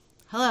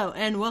Hello,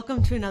 and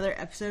welcome to another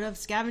episode of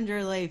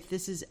Scavenger Life.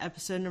 This is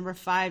episode number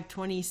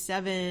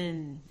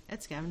 527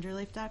 at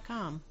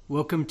scavengerlife.com.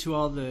 Welcome to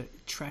all the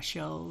trash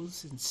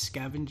elves and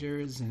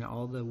scavengers and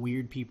all the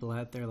weird people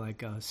out there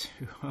like us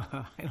who,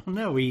 I don't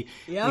know, we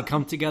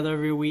come together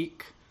every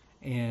week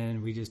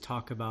and we just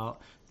talk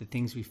about the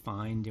things we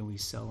find and we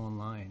sell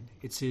online.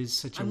 It's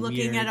such a I'm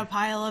looking at a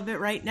pile of it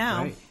right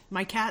now. Right.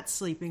 My cat's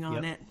sleeping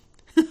on it.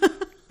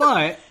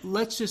 But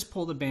let's just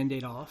pull the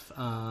Band-Aid off.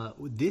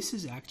 This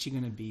is actually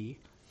going to be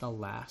the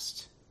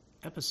last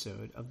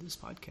episode of this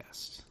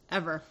podcast.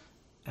 Ever.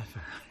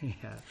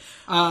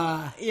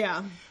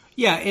 Yeah.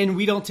 Yeah, and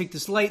we don't take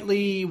this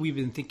lightly. We've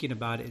been thinking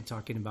about it and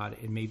talking about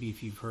it. And maybe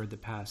if you've heard the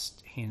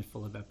past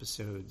handful of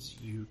episodes,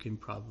 you can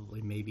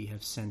probably maybe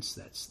have sensed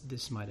that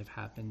this might have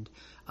happened.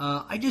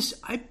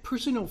 I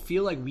personally don't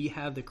feel like we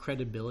have the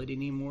credibility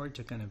anymore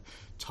to kind of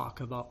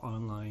talk about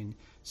online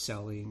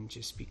selling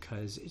just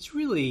because it's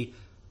really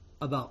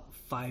about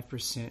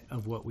 5%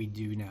 of what we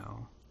do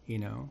now, you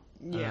know?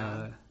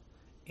 Yeah.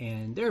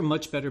 And there are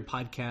much better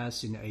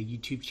podcasts and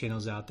YouTube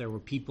channels out there where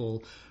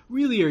people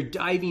really are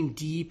diving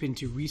deep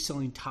into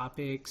reselling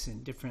topics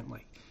and different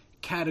like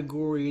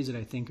categories that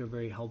I think are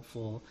very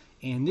helpful.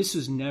 And this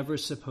was never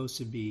supposed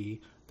to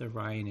be the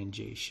Ryan and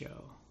Jay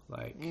show.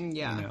 Like, you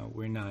know,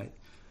 we're not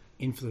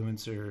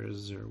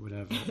influencers or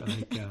whatever.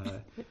 Like,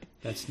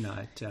 that's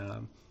not...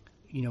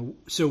 you know,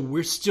 so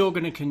we're still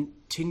going to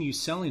continue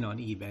selling on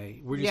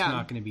eBay. We're just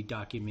not going to be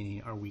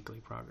documenting our weekly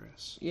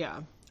progress. Yeah.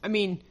 I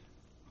mean,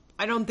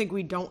 I don't think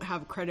we don't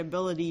have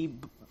credibility.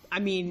 I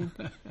mean,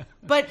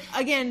 but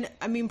again,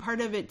 I mean, part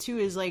of it too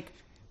is like,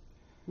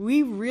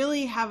 we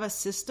really have a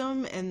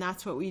system and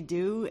that's what we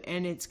do.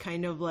 And it's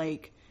kind of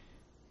like,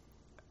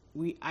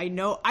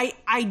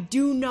 I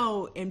do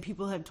know, and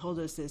people have told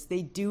us this,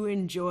 they do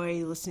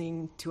enjoy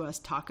listening to us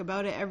talk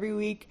about it every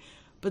week.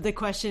 But the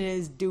question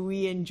is, do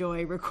we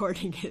enjoy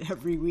recording it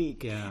every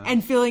week? Yeah.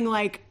 And feeling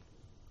like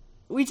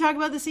we talk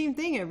about the same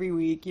thing every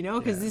week, you know,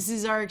 because this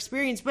is our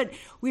experience. But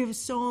we have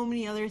so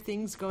many other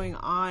things going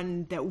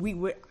on that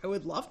I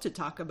would love to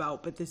talk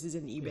about, but this is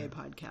an eBay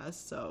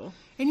podcast, so.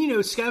 And, you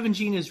know,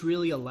 scavenging has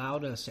really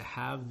allowed us to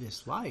have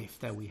this life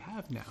that we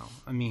have now.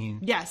 I mean,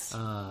 yes,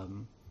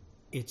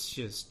 it's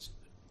just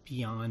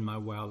beyond my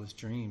wildest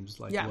dreams,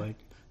 like what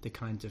the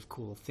kinds of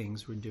cool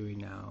things we're doing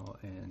now,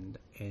 and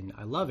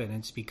I love it. And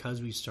it's because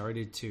we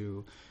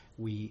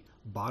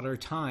bought our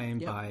time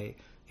by,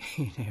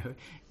 you know,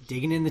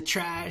 digging in the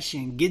trash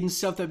and getting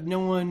stuff that no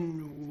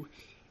one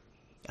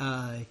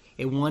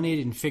wanted,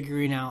 and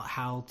figuring out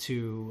how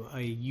to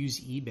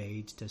use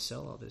eBay to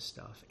sell all this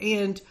stuff.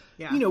 And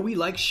you know, we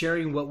like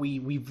sharing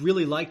we've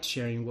really liked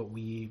sharing what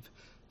we've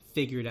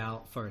figured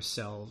out for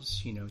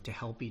ourselves, you know, to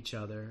help each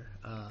other.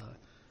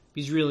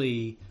 Because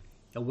really,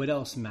 what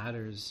else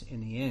matters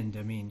in the end?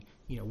 I mean,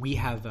 you know, we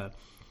have a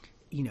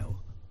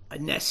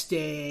nest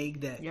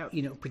egg that,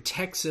 you know,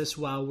 protects us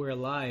while we're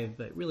alive.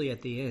 But really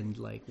at the end,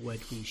 like what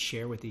we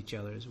share with each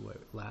other is what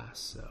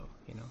lasts. So,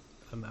 you know,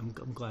 I'm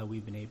glad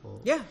we've been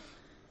able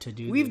to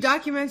do We've this.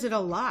 documented a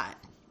lot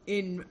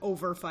in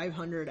over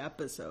 500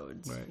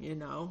 episodes, right. You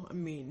know, I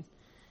mean,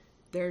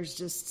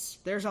 there's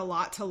a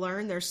lot to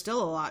learn. There's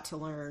still a lot to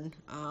learn.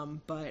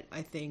 But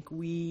I think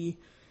we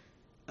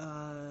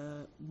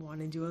want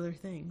to do other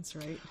things,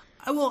 right?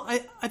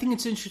 I think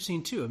it's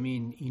interesting too. I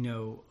mean, you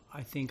know,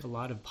 I think a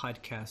lot of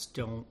podcasts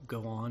don't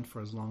go on for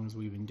as long as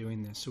we've been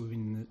doing this. So we've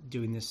been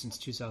doing this since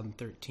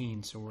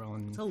 2013. So we're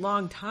on, it's a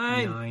long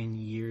time, 9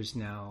 years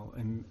now,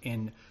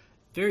 and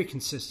very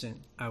consistent,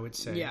 I would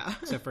say. Yeah.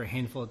 Except for a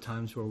handful of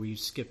times where we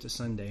skipped a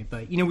Sunday.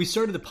 But, you know, we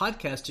started the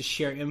podcast to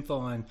share info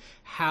on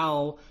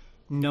how,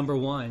 number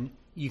one,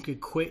 you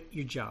could quit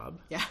your job.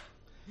 Yeah.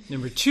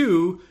 Number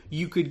two,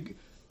 you could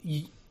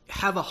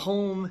have a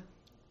home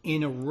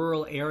in a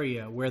rural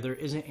area where there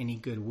isn't any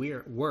good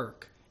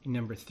work. And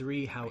number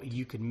three, how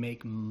you could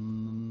make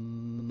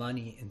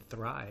money and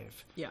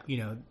thrive. Yeah. You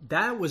know,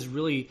 that was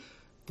really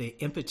the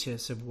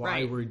impetus of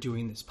why we're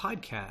doing this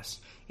podcast.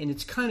 And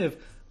it's kind of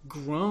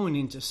grown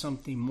into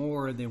something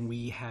more than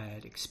we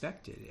had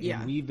expected.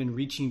 And we've been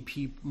reaching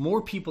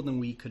more people than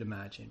we could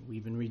imagine.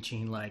 We've been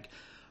reaching like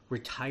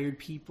retired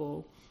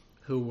people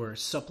who were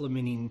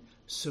supplementing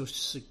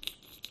Social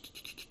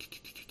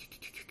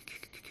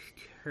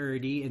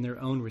Security in their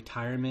own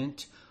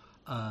retirement,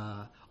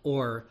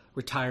 or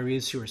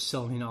retirees who are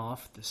selling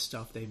off the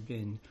stuff they've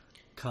been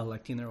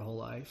collecting their whole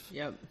life.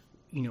 Yep.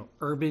 You know,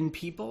 urban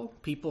people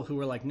who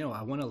are like, no,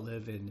 I want to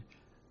live in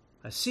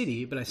a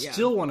city, but I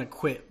still want to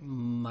quit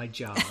my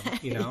job,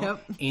 you know,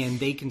 and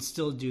they can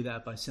still do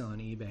that by selling on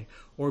eBay.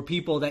 Or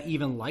people that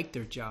even like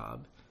their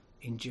job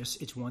and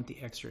just want the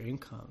extra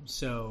income.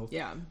 So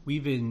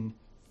we've been,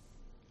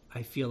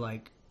 I feel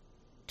like,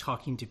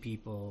 talking to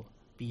people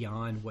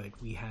beyond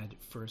what we had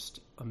first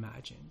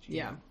imagined.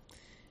 You know?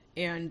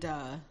 And,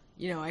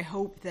 you know, I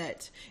hope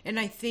that, and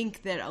I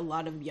think that a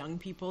lot of young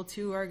people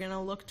too are going to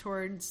look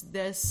towards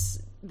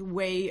this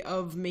way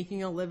of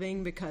making a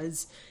living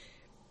because,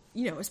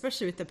 you know,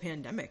 especially with the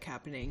pandemic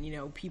happening, you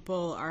know,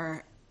 people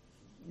are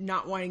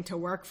not wanting to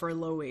work for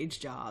low wage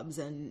jobs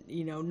and,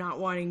 you know, not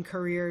wanting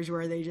careers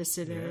where they just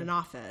sit in an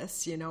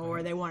office, you know,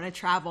 or they want to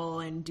travel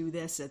and do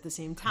this at the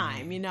same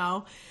time, you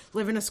know,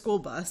 live in a school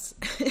bus.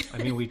 I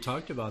mean, we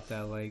talked about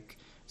that, like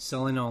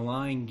selling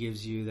online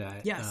gives you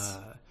that,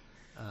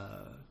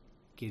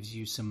 gives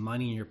you some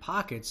money in your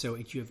pocket. So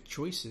if you have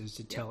choices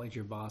to tell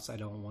your boss, I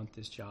don't want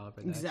this job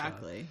or that job.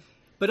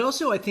 But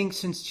also, I think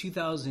since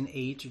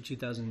 2008 or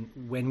 2000,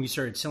 when we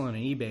started selling on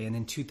eBay, and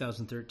then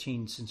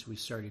 2013, since we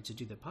started to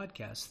do the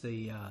podcast,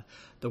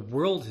 the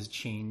world has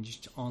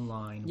changed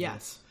online.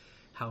 With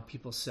how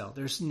people sell.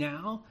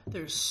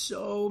 There's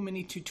so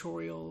many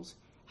tutorials,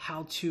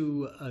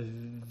 how-to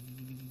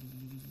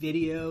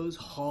videos,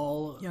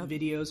 haul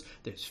videos.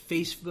 There's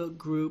Facebook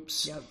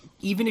groups.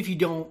 Even if you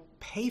don't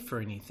pay for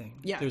anything,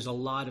 there's a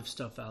lot of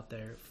stuff out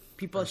there.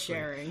 People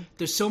sharing.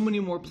 There's so many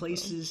more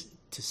places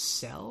to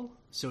sell.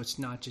 So it's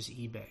not just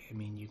eBay. I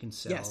mean, you can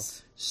sell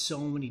so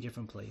many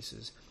different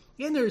places.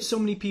 And there are so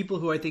many people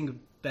who I think are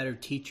better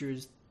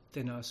teachers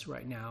than us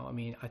right now. I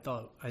mean, I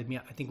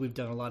think we've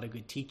done a lot of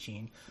good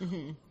teaching.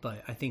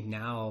 But I think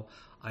now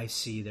I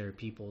see there are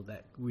people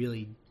that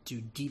really do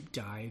deep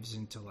dives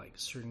into like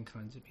certain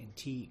kinds of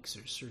antiques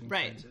or certain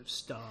kinds of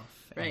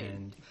stuff.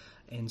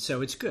 And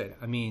so it's good.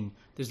 I mean,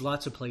 there's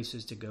lots of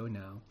places to go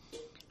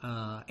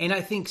now. And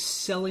I think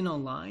selling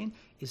online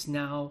is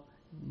now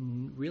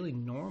really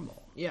normal.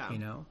 You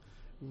know,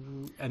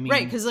 I mean,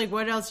 right? Because like,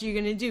 what else are you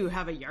going to do?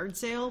 Have a yard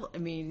sale? I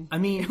mean,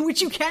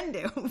 which you can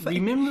do. But...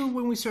 Remember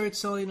when we started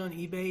selling on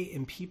eBay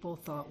and people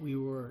thought we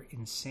were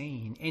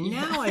insane? And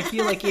now I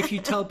feel like if you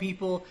tell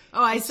people,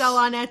 "Oh, I sell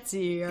on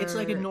Etsy," or it's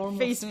like a normal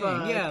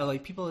Facebook. Thing. Yeah,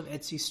 like people have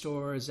Etsy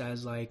stores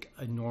as like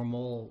a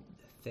normal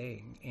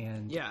thing.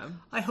 And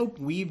I hope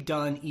we've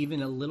done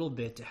even a little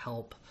bit to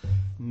help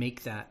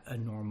make that a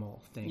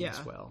normal thing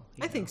as well.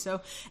 I think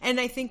so. And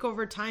I think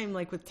over time,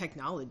 like with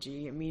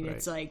technology, I mean,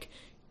 it's like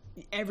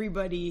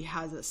everybody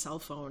has a cell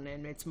phone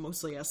and it's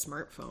mostly a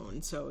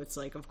smartphone. So it's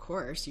like, of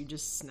course, you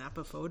just snap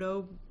a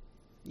photo.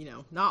 You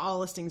know, not all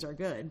listings are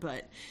good,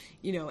 but,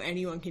 you know,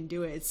 anyone can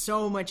do it. It's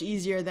so much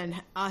easier than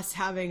us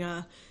having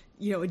a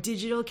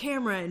digital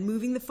camera and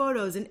moving the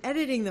photos and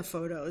editing the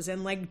photos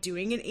and like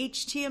doing an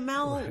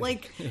HTML.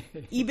 Like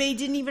eBay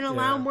didn't even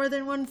allow more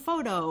than one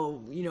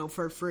photo, you know,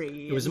 for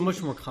free. It was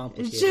much more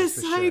complicated. It's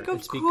just like,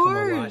 of course, become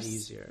a lot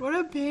easier. What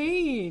a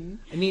pain.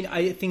 I mean,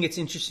 I think it's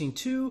interesting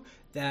too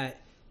that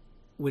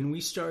when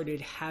we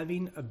started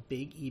having a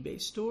big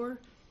eBay store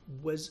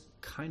was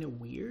kind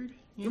of weird.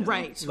 You know?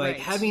 Like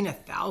having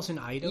 1,000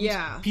 items,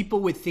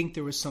 people would think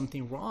there was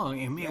something wrong.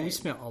 And man, we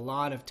spent a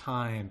lot of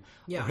time,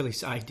 or at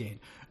least I did,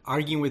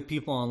 arguing with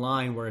people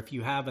online where if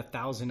you have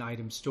 1,000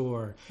 item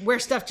store where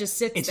stuff just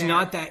sits it's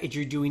not that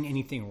you're doing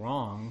anything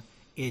wrong,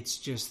 it's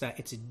just that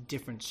it's a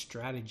different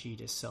strategy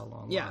to sell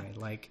online.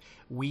 Like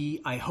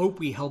I hope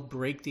we help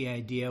break the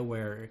idea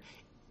where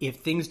if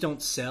things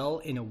don't sell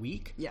in a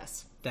week,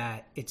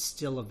 that it's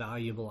still a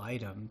valuable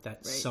item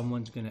that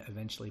someone's going to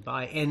eventually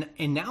buy. And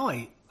now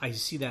I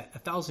see that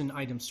 1,000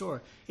 item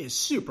store is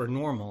super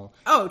normal.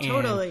 Oh,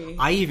 totally.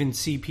 And I even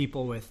see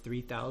people with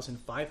 3,000,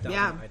 5,000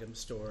 item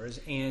stores.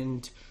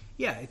 And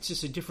it's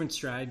just a different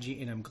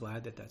strategy. And I'm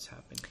glad that that's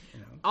happened. You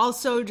know?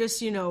 Also,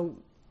 just, you know,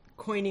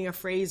 coining a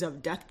phrase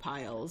of death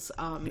piles.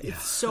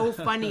 It's so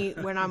funny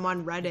when I'm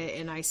on Reddit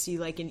and I see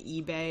like an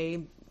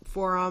eBay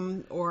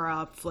forum or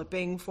a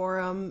flipping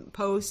forum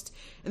post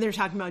and they're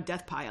talking about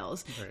death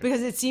piles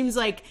because it seems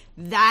like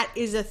that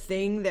is a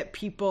thing that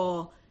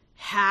people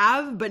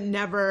have but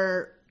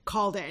never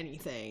called it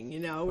anything, you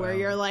know, where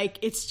you're like,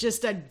 it's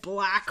just a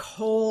black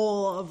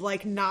hole of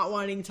like not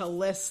wanting to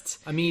list.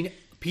 I mean,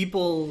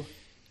 people,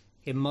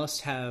 it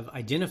must have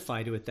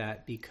identified with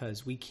that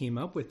because we came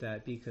up with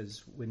that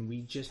because when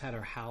we just had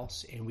our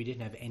house and we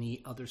didn't have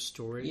any other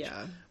storage,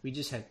 we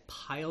just had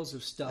piles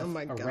of stuff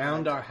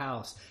around our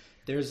house.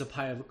 There's a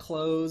pile of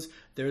clothes,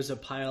 there's a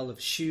pile of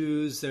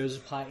shoes, there's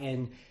a pile,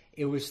 and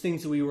it was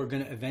things that we were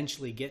going to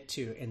eventually get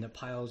to, and the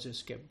pile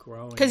just kept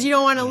growing. Because you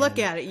don't want to look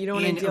at it, you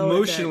don't want to deal with it. And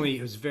emotionally,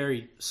 it was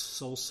very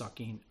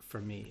soul-sucking for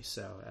me,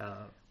 so...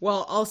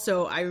 Well,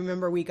 also, I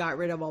remember we got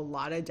rid of a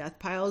lot of death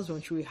piles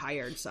once we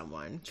hired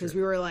someone, because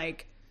we were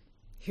like,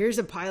 here's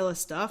a pile of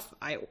stuff,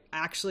 I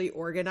actually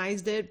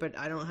organized it, but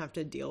I don't have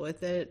to deal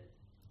with it.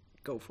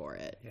 Go for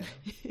it.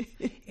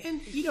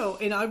 And, you know,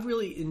 and I've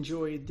really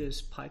enjoyed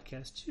this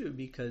podcast too,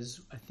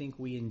 because I think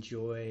we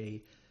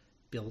enjoy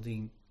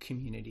building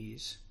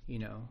communities, you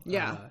know.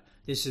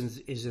 This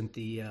isn't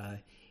the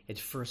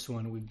first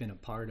one we've been a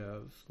part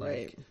of.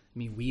 Like, I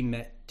mean, we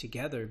met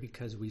together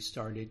because we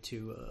started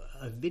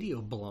a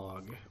video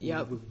blog.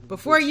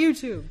 Before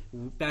YouTube.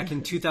 Back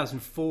in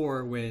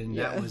 2004 when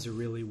that was a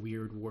really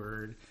weird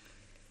word.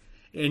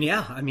 And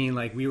I mean,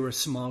 like, we were a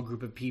small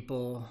group of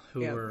people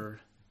who were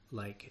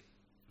like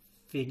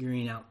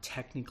figuring out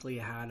technically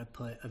how to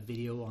put a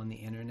video on the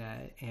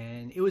internet,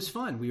 and it was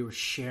fun. We were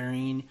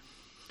sharing.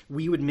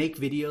 We would make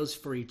videos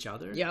for each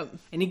other.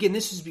 And again,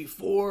 this was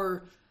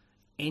before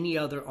any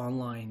other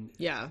online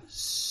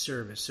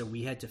service. So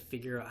we had to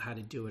figure out how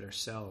to do it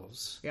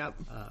ourselves. Yep.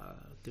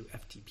 Through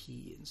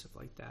FTP and stuff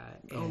like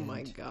that. Oh and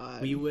my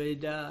God. We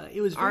would,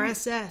 it was very,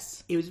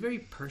 RSS. It was very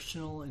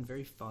personal and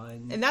very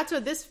fun. And that's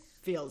what this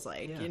feels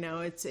like, you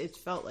know, it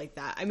felt like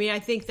that. I mean, I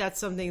think that's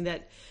something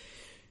that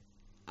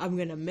I'm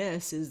going to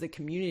miss is the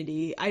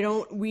community.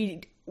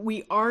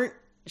 We aren't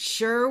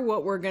sure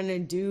what we're going to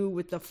do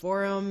with the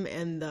forum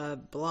and the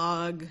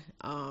blog.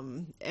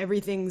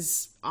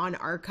 Everything's on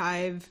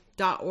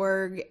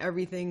archive.org.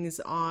 Everything's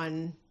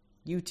on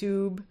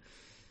YouTube.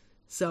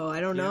 So I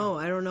don't know.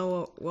 I don't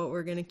know what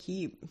we're going to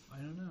keep. I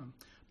don't know.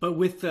 But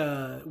with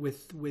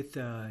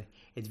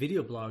it's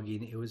video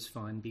blogging, it was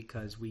fun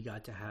because we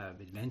got to have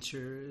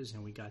adventures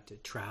and we got to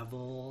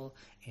travel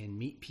and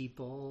meet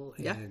people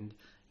and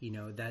you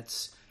know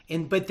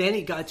but then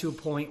it got to a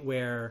point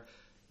where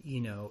you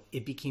know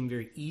it became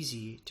very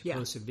easy to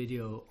post a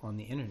video on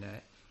the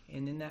internet,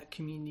 and then that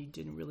community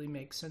didn't really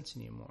make sense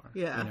anymore.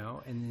 You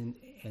know,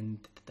 and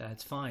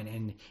that's fine.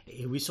 And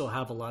we still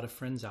have a lot of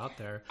friends out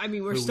there. I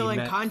mean, we're still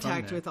in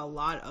contact with a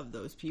lot of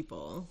those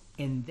people.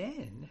 And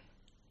then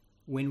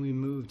when we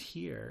moved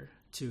here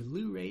to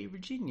Luray,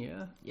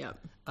 Virginia,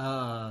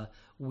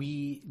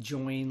 we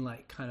joined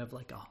like kind of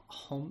like a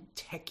home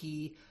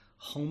techie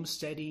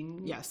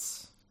homesteading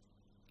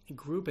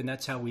group, and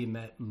that's how we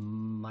met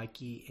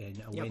Mikey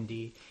and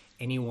Wendy.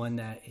 Anyone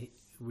that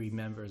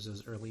remembers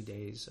those early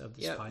days of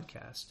this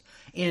podcast.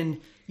 And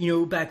you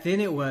know, back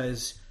then it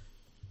was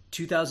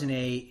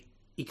 2008,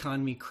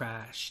 economy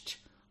crashed.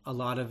 A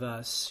lot of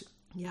us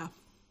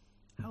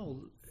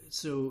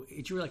so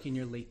you were like in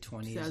your late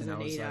 20s,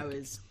 2008, and I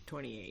was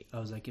 28. I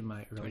was like in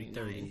my early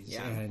 30s,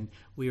 yeah. and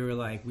we were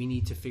like, we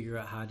need to figure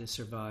out how to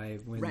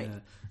survive when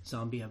the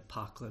zombie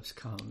apocalypse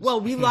comes. Well,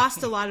 we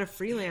lost a lot of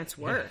freelance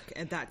work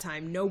at that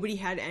time. Nobody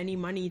had any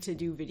money to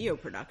do video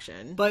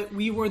production. But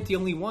we weren't the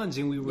only ones,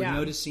 and we were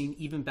noticing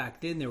even back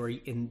then there were,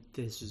 and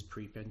this is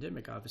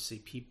pre-pandemic,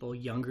 obviously,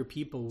 younger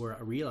people were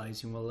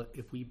realizing, well,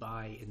 if we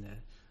buy in the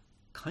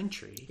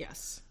country,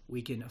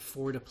 we can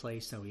afford a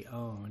place that we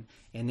own,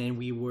 and then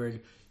we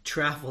would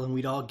travel and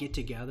we'd all get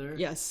together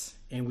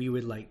and we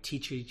would like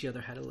teach each other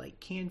how to like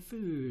can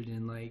food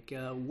and like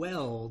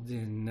weld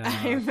and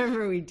I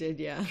remember we did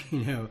you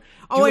know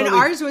and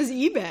ours was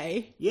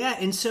eBay,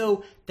 and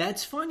so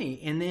that's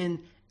funny. And then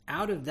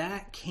out of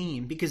that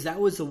came, because that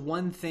was the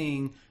one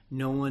thing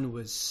no one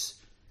was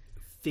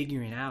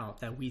figuring out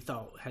that we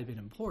thought had been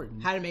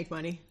important, how to make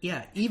money.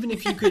 Even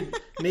if you could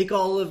make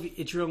all of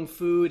it your own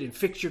food and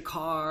fix your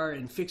car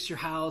and fix your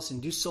house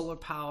and do solar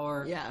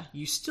power,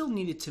 you still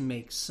needed to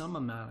make some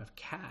amount of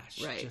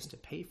cash just to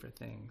pay for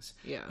things.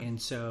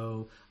 And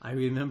so I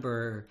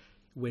remember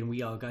when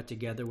we all got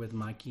together with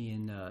Mikey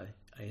and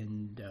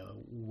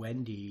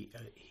Wendy,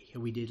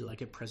 we did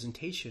like a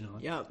presentation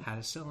on how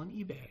to sell on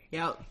eBay.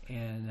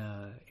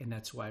 And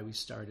that's why we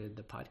started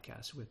the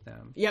podcast with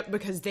them.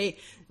 Because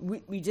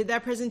we did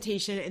that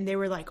presentation and they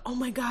were like, oh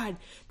my God,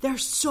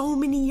 there's so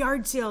many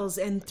yard sales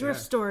and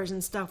thrift stores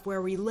and stuff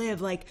where we live.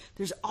 Like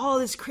there's all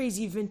this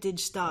crazy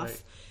vintage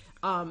stuff.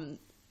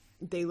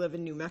 They live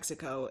in New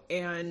Mexico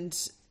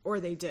or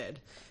they did.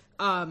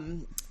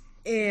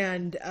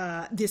 And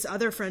this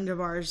other friend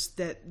of ours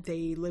that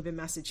they live in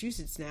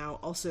Massachusetts now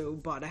also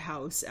bought a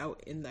house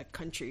out in the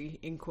country,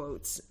 in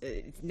quotes.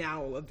 It's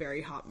now a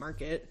very hot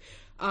market.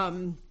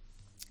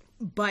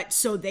 But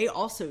so they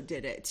also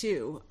did it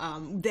too.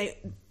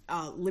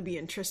 Libby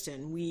and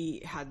Tristan,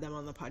 we had them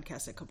on the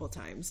podcast a couple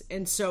times.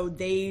 And so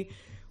they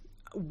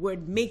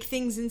would make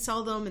things and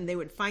sell them, and they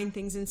would find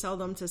things and sell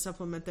them to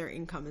supplement their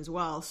income as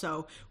well.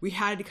 So we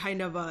had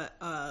kind of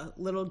a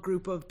little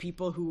group of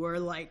people who were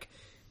like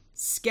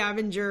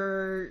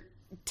scavenger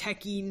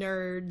techie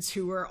nerds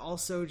who were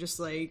also just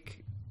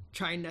like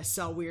trying to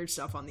sell weird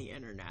stuff on the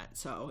internet.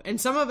 So,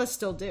 and some of us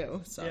still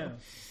do. So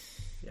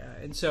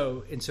and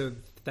so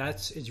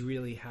is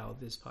really how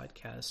this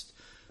podcast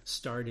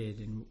started,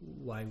 and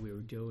why we were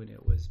doing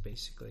it was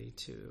basically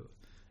to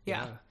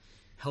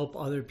help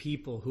other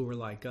people who were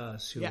like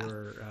us, who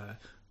were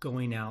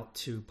going out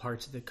to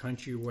parts of the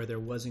country where there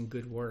wasn't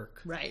good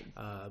work,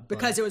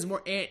 because it was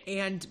more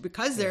and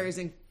because there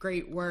isn't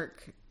great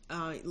work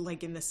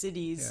like in the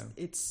cities.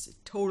 It's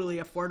totally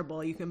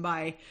affordable. You can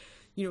buy,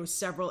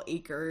 several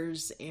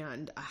acres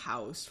and a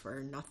house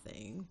for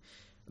nothing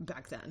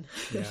back then.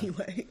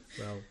 Anyway,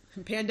 well,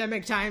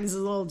 pandemic times is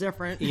a little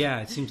different.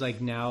 It seems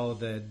like now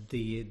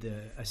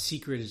a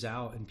secret is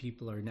out, and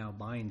people are now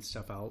buying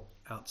stuff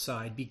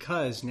outside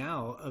because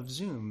now of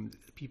Zoom,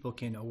 people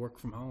can work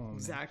from home.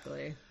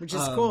 Exactly, which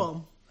is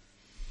cool.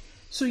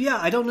 So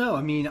I don't know.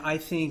 I mean, I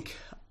think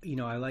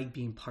I like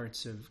being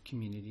parts of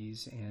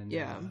communities, and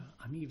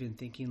I'm even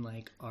thinking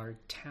like our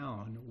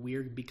town,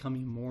 we're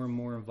becoming more and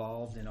more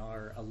involved in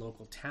a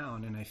local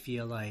town, and I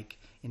feel like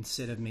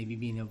instead of maybe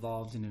being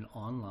involved in an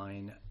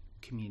online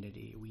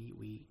community,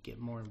 we get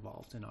more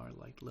involved in our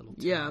like little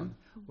town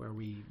where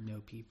we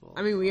know people.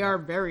 I mean, we are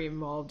very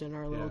involved in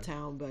our little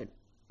town, but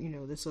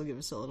this will give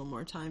us a little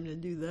more time to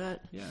do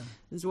that. Yeah.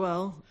 As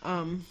well.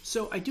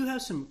 So I do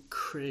have some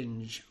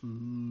cringe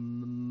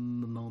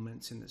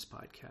moments in this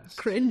podcast.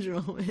 Cringe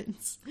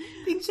moments.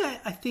 Things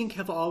that I think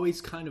have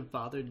always kind of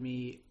bothered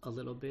me a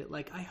little bit.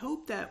 Like, I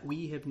hope that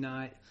we have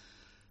not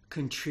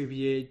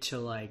contributed to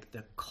like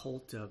the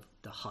cult of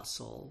the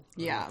hustle,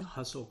 like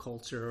hustle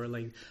culture, or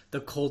like the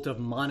cult of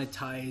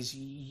monetize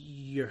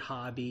your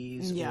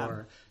hobbies,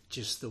 or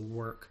just the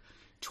work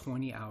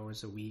 20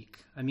 hours a week.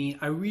 I mean,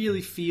 I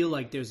really feel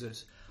like there's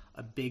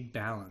a big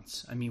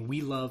balance. I mean, we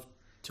love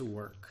to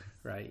work,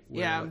 right?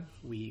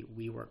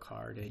 We work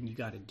hard and you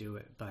got to do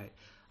it. But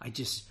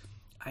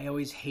I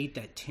always hate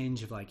that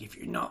tinge of like, if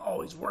you're not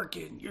always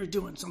working, you're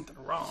doing something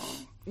wrong.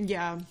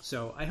 Yeah.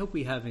 So I hope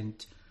we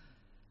haven't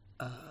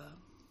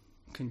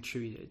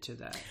contributed to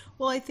that.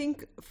 Well, I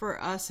think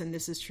for us, and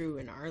this is true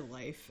in our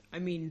life, I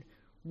mean,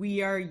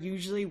 we are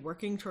usually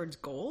working towards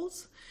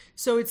goals.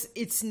 So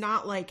it's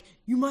not like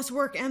you must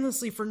work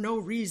endlessly for no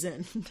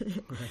reason.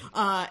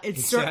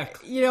 It's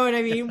exactly. you know what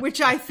I mean?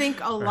 Which I think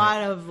a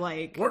lot of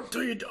like... Work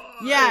till you die.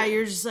 Yeah,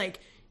 you're just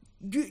like,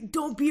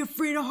 don't be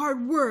afraid of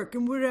hard work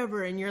and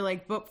whatever. And you're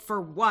like, but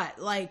for what?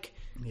 Like...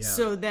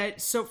 Yeah.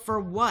 So for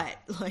what?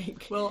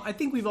 Like, well, I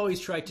think we've always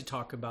tried to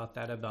talk about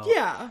that.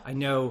 I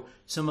know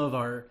some of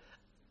our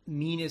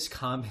meanest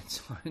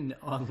comments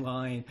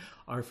online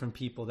are from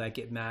people that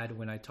get mad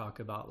when I talk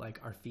about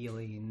like our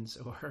feelings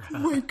or. Oh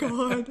my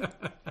god!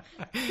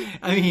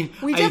 I mean,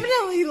 we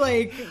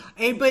definitely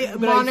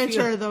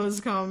monitor those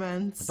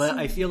comments. But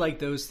I feel like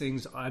those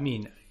things. I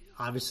mean,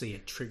 obviously,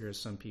 it triggers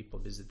some people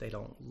because they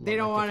don't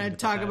want to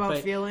talk about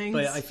feelings.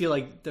 But I feel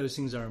like those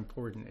things are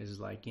important. Is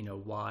like,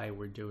 why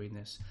we're doing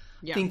this.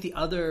 Yeah. I think the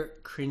other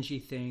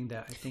cringy thing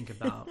that I think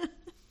about.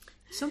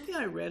 Something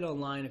I read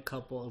online a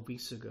couple of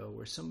weeks ago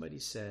where somebody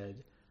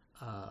said,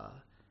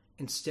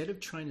 instead of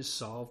trying to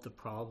solve the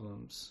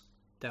problems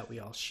that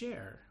we all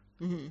share,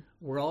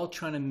 we're all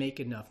trying to make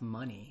enough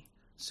money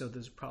so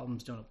those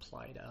problems don't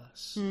apply to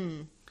us.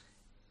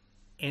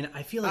 And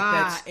I feel like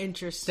that's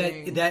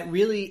interesting. That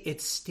really,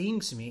 it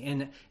stings me.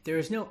 And there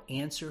is no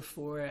answer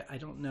for it. I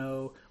don't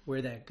know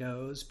where that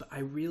goes, but I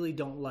really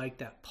don't like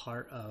that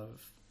part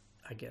of,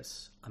 I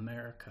guess,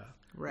 America.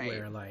 Right.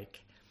 Where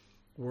like,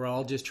 we're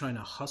all just trying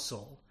to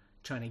hustle,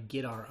 trying to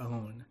get our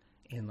own,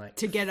 and like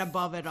to get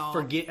above it all,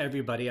 forget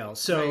everybody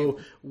else. So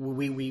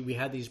we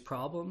had these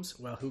problems.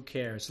 Well, who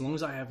cares? As long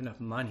as I have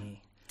enough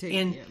money.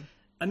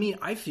 I mean,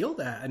 I feel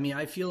that. I mean,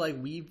 I feel like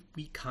we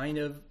kind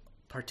of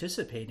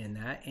participate in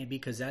that, and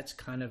because that's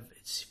kind of,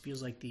 it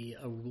feels like the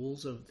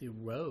rules of the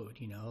road.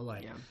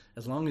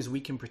 As long as we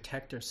can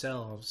protect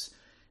ourselves,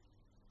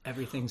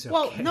 everything's okay.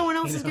 Well, no one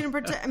else is going to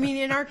protect. I mean,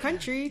 in our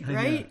country,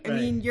 right? I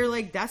mean, you're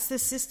like, that's the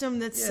system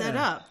that's set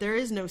up. There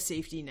is no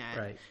safety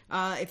net.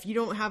 Right. If you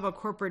don't have a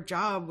corporate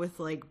job with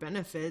like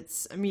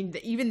benefits, I mean,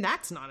 even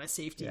that's not a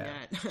safety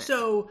net.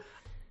 So,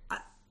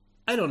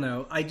 I don't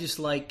know. I just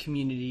like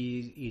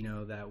communities,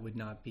 that would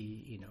not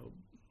be,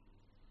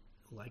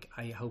 like,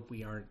 I hope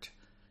we aren't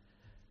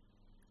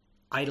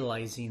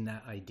idolizing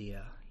that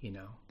idea,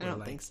 I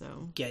don't think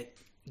so. Get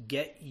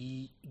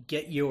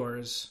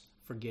yours.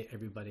 Forget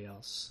everybody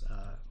else.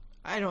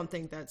 I don't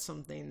think that's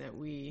something that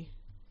we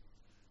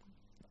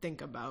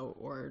think about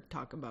or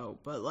talk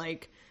about, but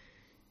like,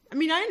 I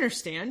mean, I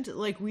understand,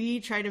 like,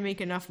 we try to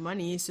make enough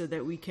money so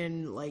that we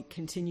can like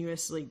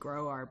continuously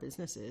grow our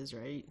businesses,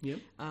 right? Yep.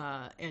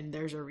 And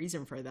there's a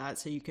reason for that.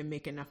 So you can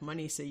make enough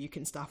money so you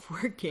can stop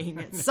working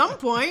at some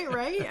point,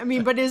 right? I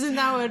mean, but isn't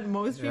that what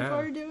most people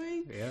are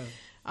doing? Yeah.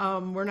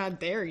 We're not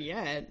there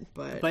yet,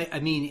 but I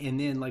mean, and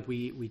then like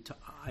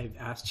I've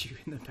asked you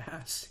in the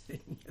past,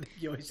 and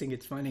you always think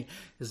it's funny.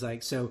 It's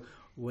like, so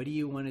what do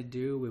you want to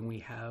do when we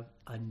have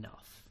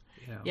enough?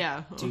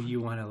 Yeah. Do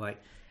you want to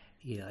like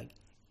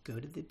go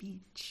to the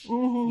beach?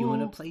 You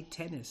want to play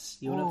tennis?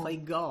 You want to play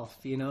golf?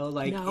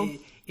 No.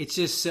 It's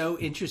just so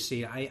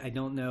interesting. I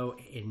don't know,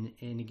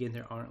 and again,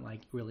 there aren't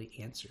like really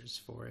answers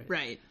for it,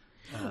 right?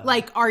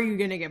 Like, are you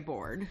going to get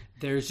bored?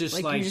 There's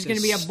just like you're just going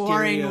to be a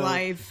boring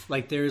life.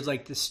 Like, there's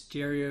like the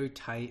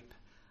stereotype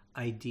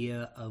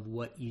idea of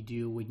what you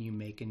do when you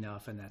make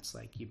enough, and that's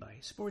like you buy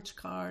a sports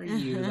car,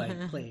 you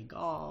like play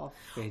golf,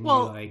 and you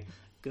like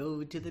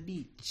go to the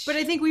beach. But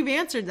I think we've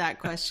answered that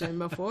question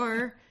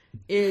before.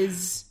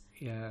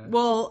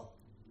 Well,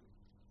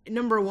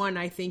 number one,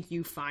 I think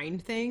you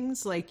find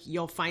things, like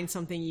you'll find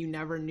something you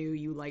never knew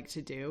you like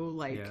to do,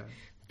 like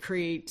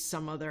create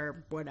some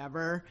other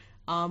whatever.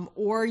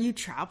 Or you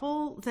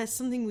travel. That's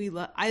something we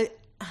love.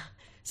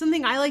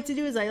 Something I like to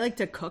do is I like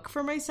to cook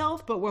for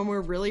myself, but when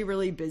we're really,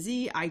 really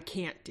busy, I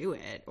can't do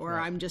it. Or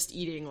I'm just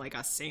eating like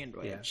a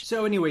sandwich. Yeah.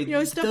 So anyway,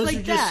 stuff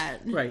like that.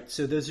 Right.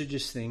 So those are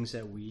just things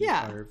that we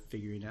are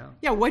figuring out.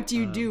 Yeah. What do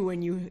you do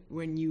when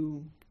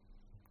you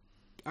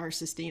are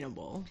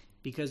sustainable?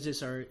 Because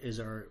this is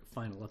our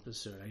final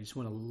episode, I just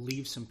want to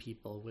leave some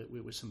people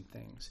with some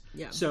things.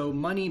 Yeah. So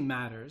money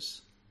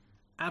matters.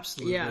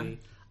 Absolutely. Yeah.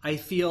 I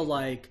feel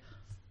like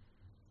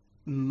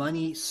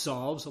money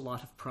solves a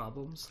lot of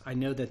problems. I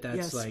know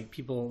that's like,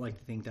 people don't like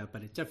to think that,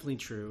 but it's definitely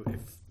true.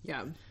 If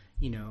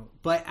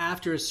But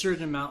after a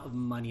certain amount of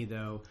money,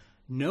 though,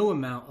 no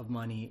amount of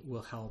money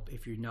will help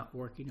if you're not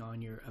working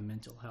on your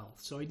mental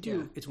health. So I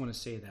just want to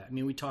say that. I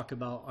mean, we talk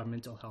about our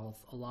mental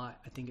health a lot.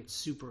 I think it's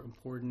super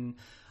important.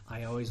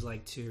 I always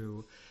like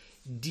to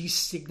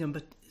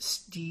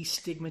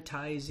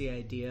destigmatize the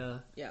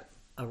idea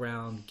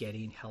around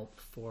getting help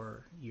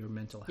for your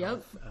mental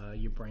health.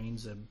 Your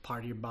brain's a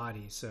part of your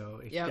body.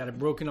 So if you got a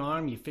broken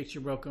arm, you fix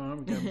your broken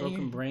arm. If you got a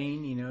broken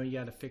brain, you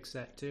got to fix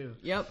that too.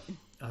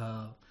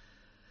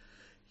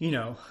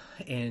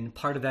 And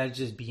part of that is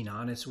just being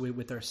honest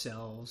with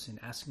ourselves and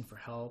asking for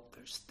help.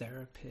 There's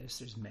therapists,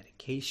 there's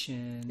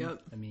medication.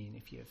 I mean,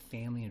 if you have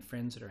family and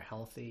friends that are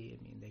healthy,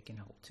 I mean, they can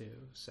help too.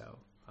 So,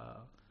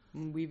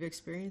 we've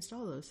experienced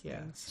all those things.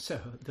 Yeah. So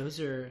those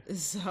are,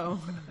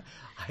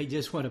 I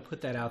just want to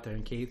put that out there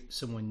in case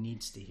someone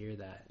needs to hear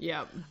that.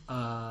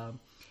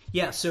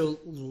 So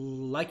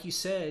like you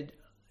said,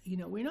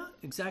 we're not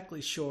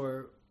exactly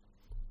sure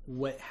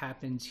what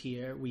happens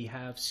here. We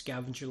have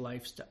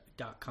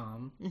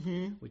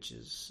scavengerlife.com, which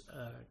is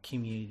a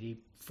community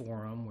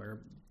forum where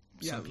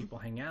some people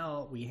hang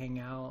out, we hang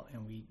out,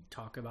 and we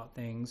talk about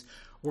things.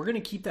 We're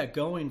going to keep that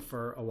going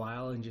for a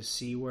while and just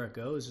see where it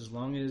goes. As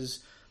long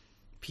as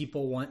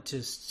people want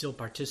to still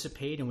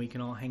participate and we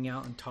can all hang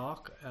out and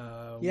talk,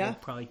 we'll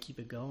probably keep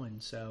it going.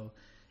 So,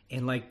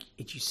 and like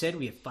you said,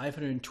 we have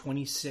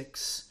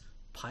 526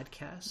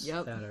 podcasts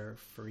that are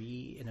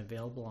free and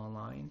available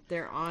online.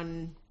 They're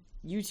on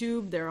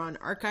YouTube, they're on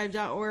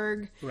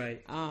archive.org.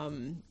 Right.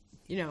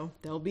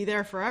 They'll be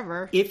there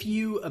forever. If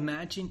you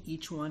imagine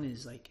each one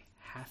is like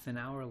half an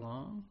hour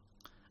long,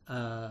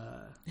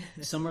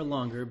 some are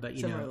longer, but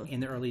in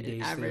the early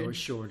days they were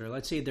shorter.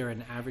 Let's say they're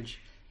an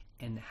average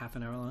and half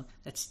an hour long.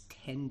 That's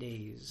 10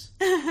 days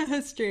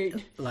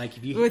straight. Like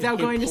if you without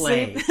going to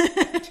sleep,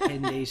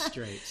 10 days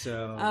straight.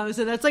 So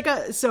so that's like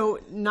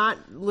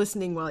not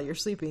listening while you're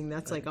sleeping.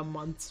 That's like a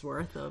month's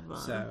worth of.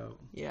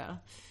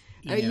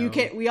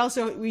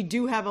 We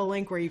do have a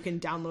link where you can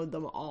download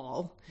them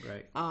all.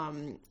 Right.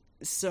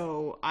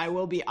 So I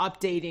will be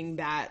updating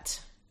that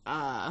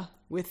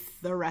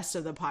with the rest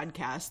of the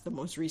podcast, the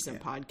most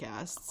recent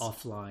podcasts.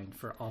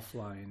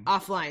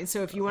 Offline.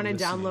 So if you want to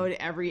download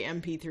every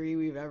MP3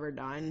 we've ever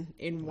done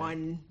in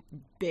one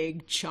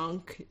big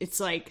chunk, it's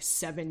like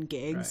 7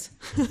 gigs.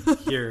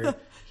 Right.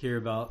 Hear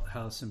about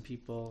how some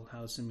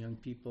young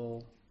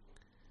people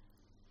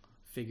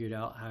figured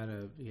out how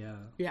to,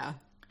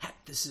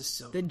 this is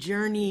so the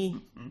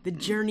journey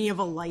of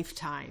a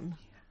lifetime.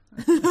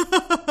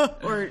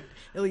 Or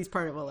at least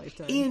part of a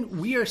lifetime. And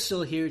we are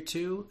still here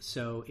too.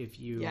 So if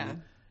you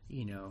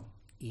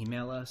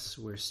email us,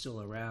 we're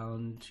still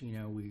around.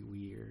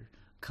 We're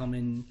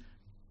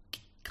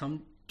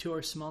come to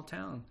our small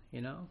town.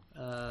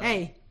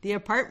 Hey, the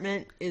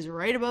apartment is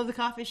right above the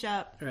coffee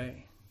shop.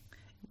 Right.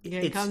 You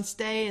can come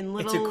stay in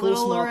It's a cool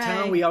small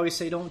town. We always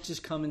say, don't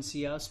just come and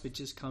see us, but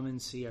just come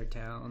and see our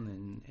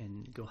town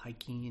and go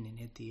hiking and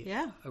hit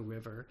a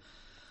river.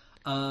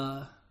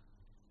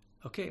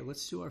 Okay,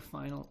 let's do our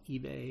final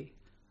eBay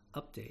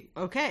update.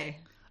 Okay,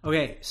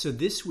 so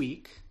this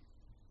week,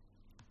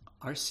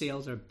 our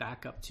sales are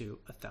back up to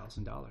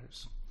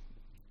 $1,000.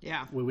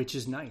 Yeah. Which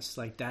is nice.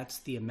 Like, that's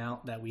the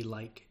amount that we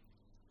like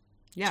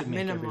to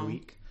make every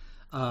week.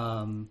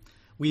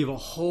 We have a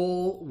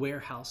whole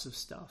warehouse of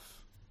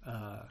stuff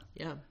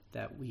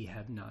that we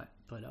have not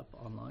put up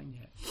online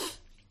yet.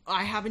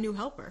 I have a new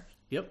helper.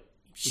 Yep.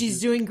 She's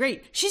doing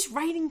great. She's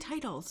writing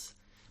titles.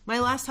 My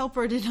last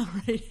helper did not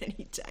write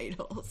any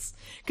titles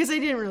because I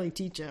didn't really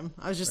teach him.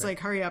 I was just like,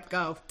 hurry up,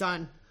 go,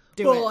 done,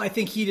 do it. Well, I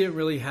think he didn't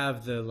really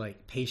have the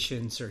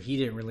patience, or he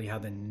didn't really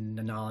have the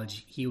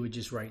knowledge. He would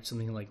just write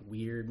something like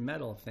weird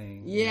metal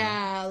thing.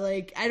 Yeah,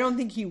 I don't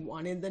think he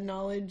wanted the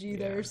knowledge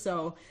either.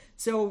 Yeah.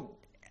 So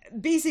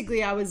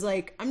basically I was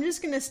like, I'm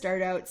just going to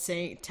start out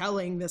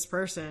telling this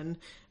person,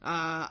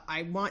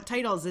 I want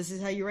titles. This is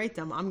how you write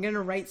them. I'm going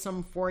to write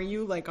some for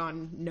you,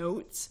 on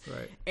notes.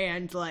 Right.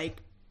 And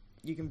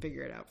you can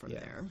figure it out from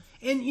there.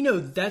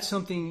 And, that's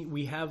something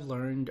we have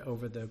learned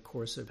over the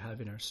course of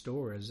having our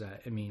store is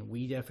that,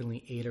 we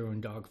definitely ate our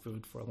own dog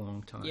food for a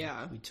long time.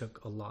 Yeah. We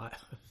took a lot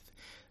of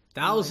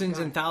thousands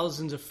and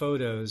thousands of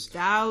photos.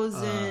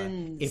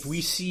 Thousands. If we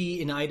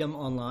see an item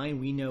online,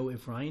 we know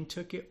if Ryan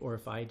took it or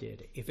if I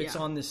did. If it's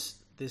on this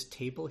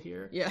table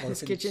here,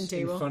 this kitchen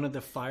table in front of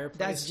the fireplace,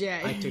 that's Jay.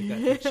 I took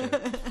that picture.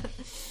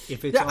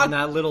 If it's on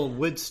that little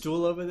wood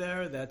stool over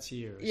there, that's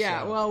you.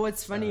 Yeah. So, well,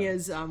 what's funny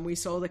is we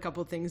sold a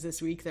couple things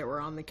this week that were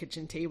on the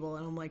kitchen table,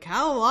 and I'm like,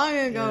 how long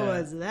ago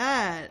was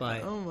that?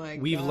 But oh my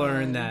god, we've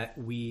learned that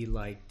we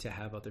like to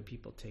have other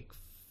people take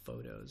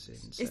photos,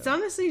 and so. It's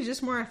honestly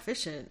just more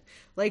efficient.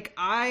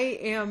 I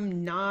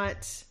am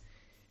not.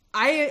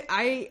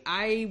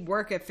 I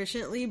work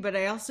efficiently, but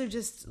I also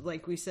just,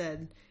 like we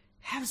said,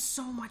 have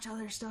so much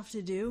other stuff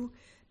to do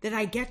that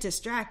I get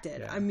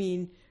distracted. Yeah.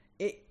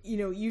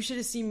 you should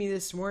have seen me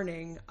this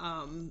morning.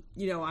 I'm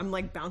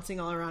like bouncing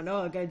all around.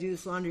 Oh, I gotta do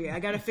this laundry. I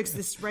gotta fix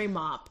this spray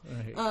mop.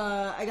 Right.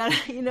 I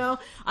gotta,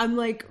 I'm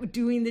like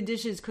doing the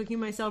dishes, cooking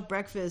myself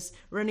breakfast,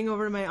 running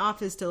over to my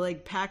office to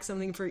like pack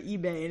something for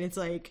eBay. And it's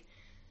like,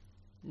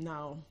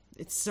 no,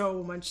 it's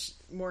so much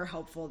more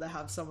helpful to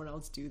have someone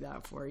else do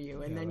that for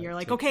you. And then you're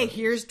like, okay,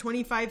 here's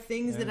 25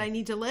 things that I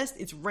need to list.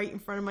 It's right in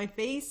front of my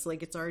face.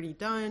 Like it's already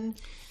done.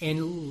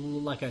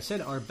 And like I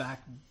said, our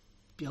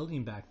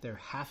building back there,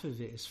 half of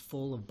it is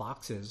full of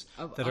boxes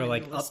that are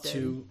like up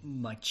to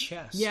my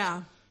chest.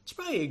 Yeah. It's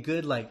probably a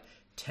good like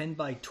 10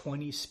 by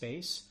 20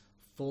 space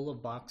full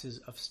of boxes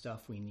of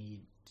stuff we need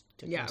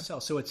to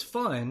sell. So it's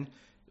fun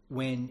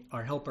when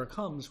our helper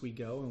comes, we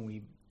go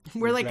and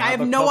we're like, I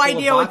have no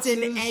idea what's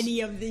in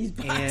any of these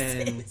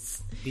boxes.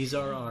 And these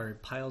are our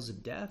piles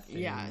of death.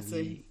 Yeah. It's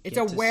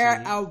a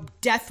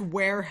death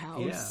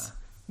warehouse. Yeah.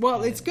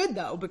 Well, it's good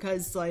though,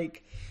 because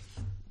like,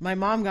 my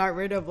mom got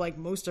rid of like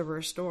most of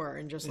her store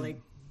and just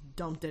like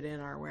dumped it in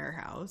our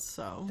warehouse.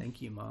 So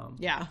thank you, Mom.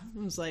 Yeah.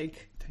 I was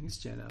like, thanks,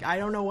 Jenna. I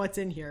don't know what's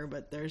in here,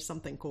 but there's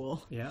something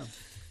cool. Yeah.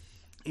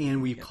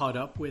 And we caught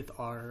up with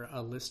our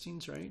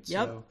listings, right?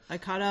 Yep. So, I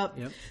caught up.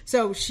 Yep.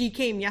 So she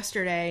came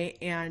yesterday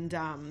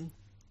and,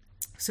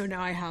 so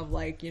now I have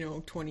like,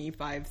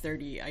 25,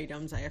 30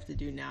 items I have to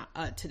do now,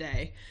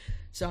 today.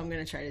 So I'm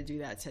going to try to do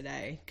that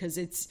today because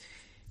it's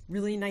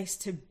really nice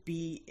to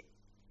be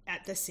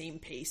at the same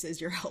pace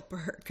as your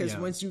helper, because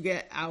once you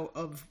get out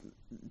of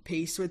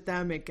pace with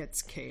them, it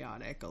gets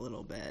chaotic a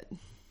little bit.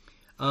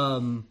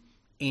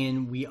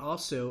 And we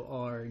also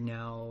are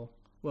now,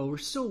 we're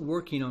still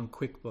working on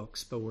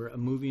QuickBooks, but we're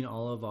moving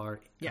all of our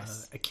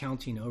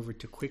accounting over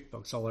to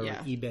QuickBooks, all our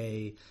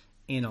eBay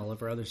and all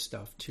of our other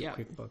stuff to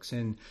QuickBooks.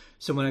 And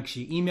someone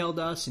actually emailed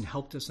us and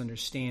helped us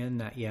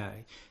understand that,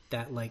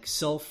 that like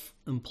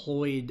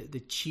self-employed, the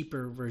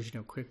cheaper version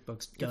of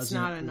QuickBooks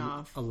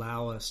doesn't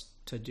allow us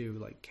to do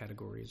like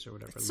categories or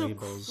whatever,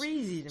 labels. So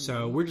crazy to me.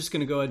 So we're just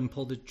going to go ahead and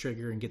pull the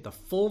trigger and get the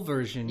full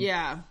version.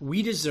 Yeah.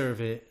 We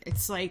deserve it.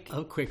 It's like,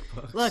 of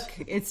QuickBooks. Look,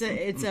 it's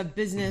a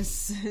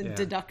business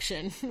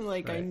deduction.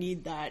 Like I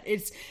need that.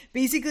 It's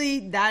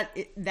basically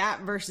that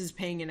versus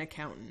paying an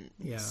accountant.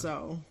 Yeah.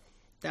 So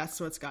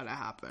that's what's got to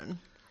happen.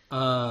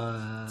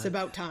 It's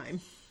about time.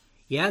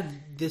 Yeah,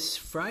 this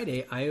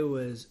Friday I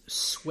was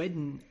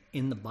sweating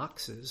in the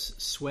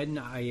boxes.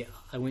 I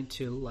went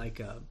to like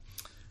a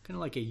kind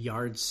of like a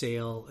yard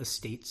sale,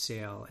 estate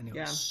sale, and it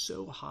was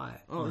so hot.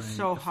 Oh, it was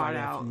so hot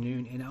out.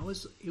 Afternoon, and it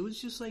was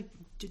just like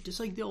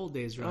the old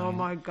days, right? Oh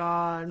my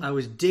God. I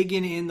was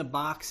digging in the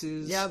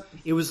boxes. Yep.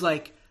 It was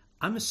like,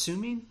 I'm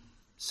assuming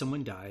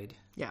someone died.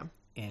 Yeah.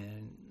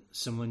 And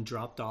someone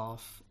dropped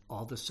off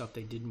all the stuff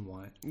they didn't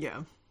want.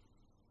 Yeah.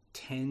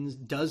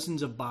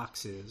 Dozens of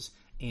boxes.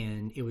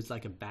 And it was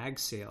like a bag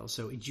sale.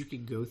 So you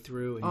could go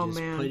through and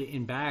put it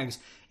in bags.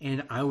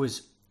 And I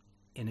was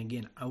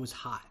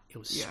hot. It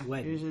was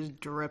sweating. It was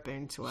just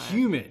dripping sweat.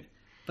 Humid.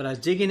 But I was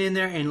digging in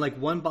there and like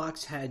one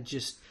box had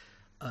just,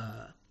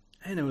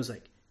 and it was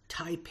like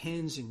tie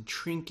pins and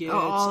trinkets.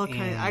 Oh,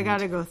 okay. I got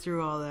to go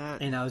through all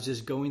that. And I was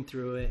just going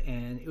through it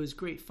and it was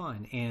great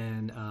fun.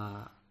 And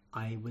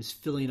I was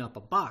filling up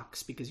a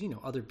box because,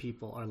 other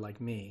people are like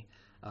me.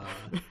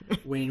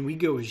 When we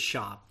go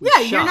shop.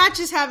 You're not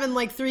just having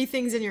like 3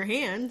 things in your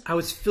hand. I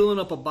was filling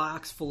up a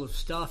box full of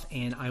stuff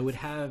and I would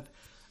have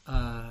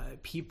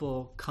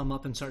people come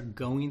up and start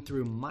going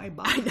through my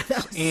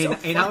box.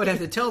 And I would have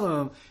to tell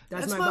them,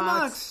 that's my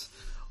box.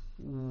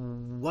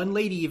 One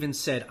lady even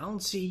said, I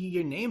don't see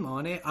your name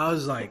on it. I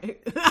was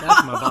like,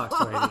 that's my box,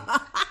 lady.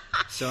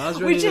 So I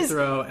was ready to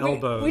throw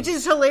elbows. Which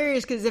is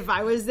hilarious because if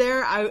I was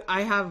there,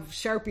 I have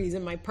Sharpies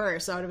in my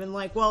purse. I would have been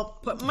like, well,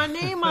 put my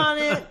name on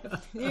it.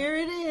 Here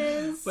it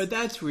is. But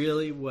that's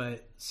really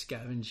what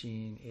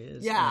scavenging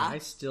is. Yeah.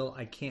 And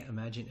I can't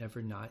imagine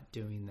ever not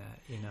doing that,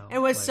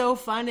 And what's so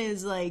fun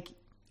is like,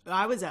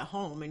 I was at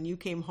home and you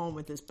came home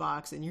with this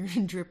box and you're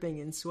dripping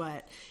in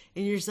sweat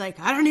and you're just like,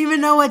 I don't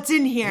even know what's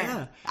in here.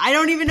 Yeah. I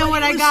don't even know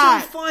what I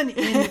got. It's so fun.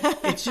 And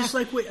it's just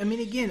like,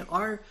 again,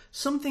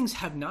 some things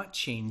have not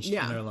changed in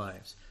our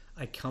lives.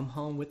 I come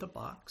home with a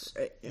box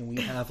and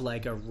we have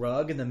like a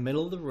rug in the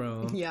middle of the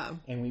room. Yeah.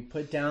 And we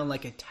put down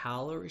like a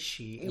towel or a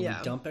sheet and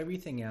we dump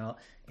everything out.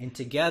 And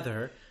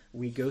together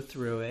we go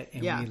through it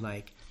and we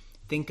like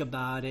think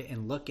about it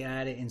and look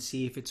at it and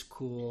see if it's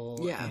cool.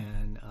 Yeah.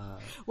 And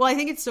well, I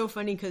think it's so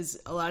funny because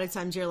a lot of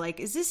times you're like,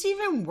 is this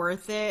even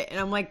worth it? And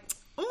I'm like,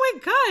 oh my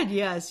God,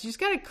 yes. You just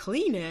got to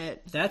clean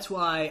it. That's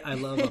why I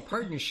love a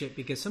partnership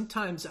because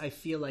sometimes I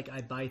feel like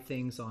I buy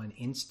things on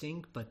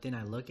instinct, but then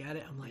I look at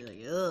it, I'm like,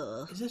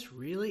 ugh. Is this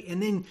really?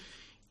 And then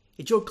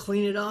you'll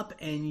clean it up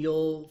and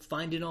you'll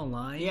find it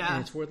online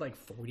and it's worth like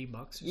 $40 or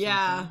something.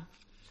 Yeah.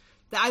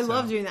 I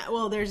love doing that.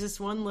 Well, there's this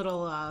one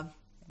little...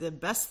 the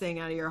best thing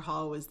out of your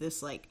haul was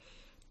this like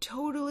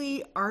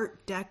totally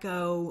Art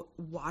Deco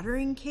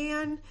watering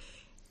can.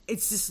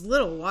 It's this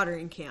little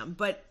watering can,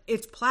 but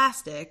it's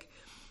plastic,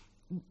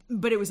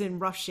 but it was in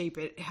rough shape.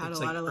 It had a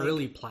lot of like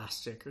early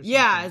plastic or something.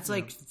 Yeah, it's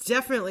like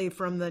definitely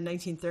from the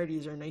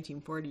 1930s or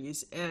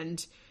 1940s.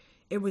 And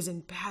it was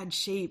in bad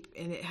shape,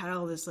 and it had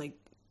all this like,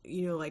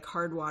 you know, like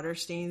hard water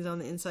stains on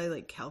the inside,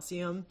 like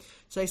calcium.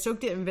 So I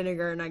soaked it in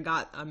vinegar, and I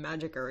got a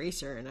magic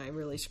eraser, and I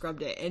really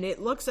scrubbed it, and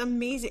it looks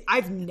amazing.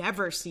 I've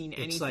never seen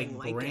anything like it. It's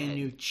like brand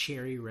new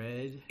cherry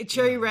red.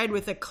 Cherry red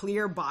with a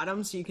clear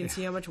bottom, so you can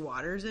see how much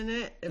water's in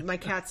it. My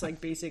cat's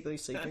like basically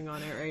sleeping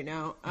on it right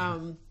now.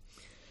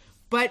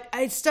 But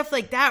it's stuff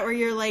like that where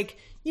you're like,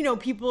 you know,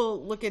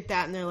 people look at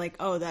that and they're like,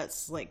 oh,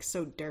 that's like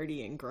so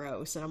dirty and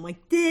gross. And I'm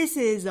like, this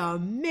is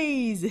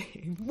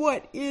amazing.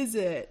 What is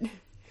it?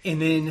 And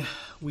then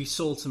we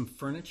sold some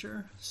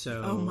furniture.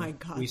 So oh my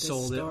God, we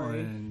sold it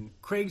on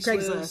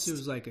Craigslist. It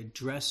was like a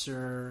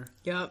dresser.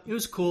 Yep. It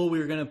was cool. We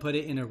were going to put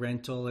it in a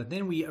rental. And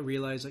then we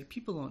realized like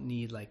people don't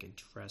need like a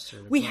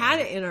dresser. We had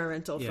it in our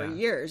rental for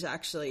years,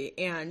 actually.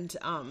 And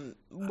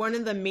one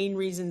of the main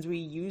reasons we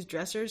use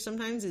dressers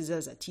sometimes is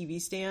as a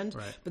TV stand.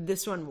 Right. But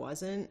this one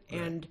wasn't.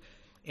 Right.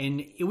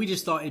 And we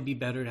just thought it'd be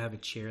better to have a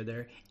chair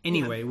there.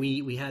 Anyway,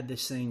 we had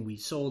this thing. We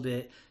sold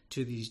it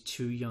to these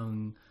two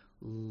young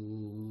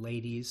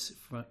ladies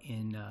from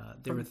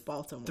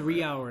Baltimore,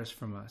 3 hours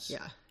from us.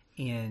 Yeah.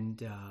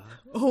 And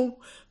oh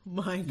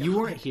my God, you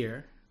weren't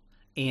here.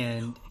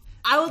 And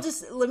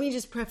let me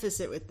just preface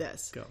it with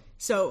this. Go.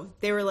 So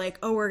they were like,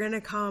 oh, we're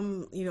gonna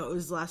come, you know, it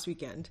was last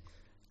weekend.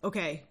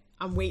 Okay,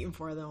 I'm waiting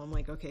for them. I'm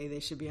like, okay, they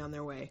should be on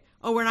their way.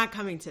 Oh, we're not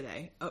coming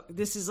today. Oh,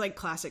 this is like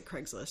classic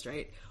Craigslist,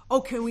 right? Oh,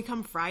 can we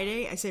come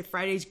Friday? I say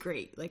Friday's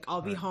great. Like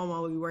I'll be home.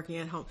 I'll be working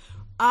at home.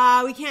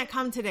 We can't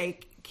come today.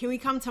 Can we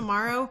come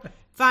tomorrow?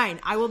 Fine.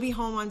 I will be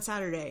home on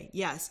Saturday.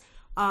 Yes.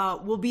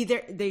 We'll be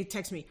there. They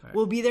text me. Right.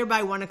 We'll be there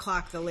by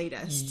 1:00 the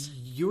latest.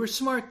 You were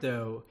smart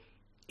though.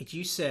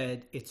 You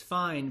said it's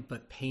fine,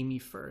 but pay me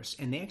first,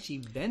 and they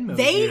actually Venmoed.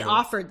 They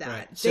offered that.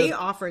 Right. They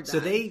offered that. So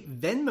they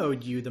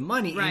Venmoed you the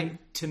money. Right. And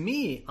to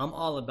me, I'm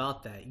all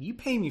about that. You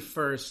pay me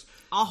first.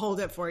 I'll hold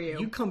it for you.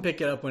 You come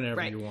pick it up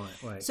whenever you want.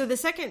 Right. So the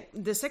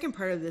second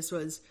part of this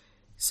was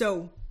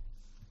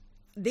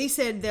they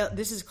said that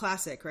this is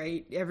classic,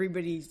 right?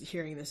 Everybody's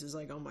hearing this is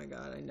like, oh my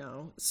God, I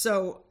know.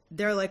 So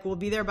they're like, we'll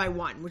be there by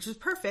 1, which was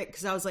perfect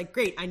because I was like,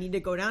 great, I need to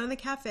go down in the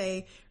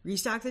cafe,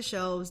 restock the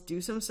shelves, do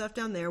some stuff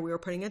down there. We were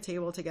putting a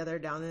table together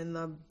down in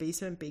the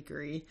basement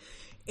bakery.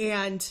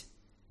 And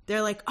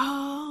they're like,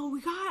 oh, we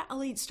got a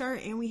late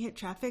start and we hit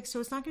traffic, so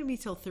it's not going to be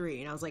till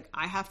 3. And I was like,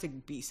 I have to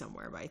be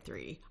somewhere by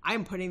 3.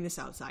 I'm putting this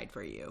outside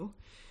for you.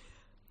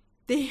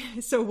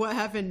 So what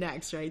happened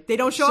next, right? They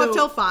don't show up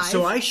till 5.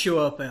 So I show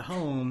up at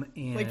home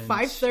and like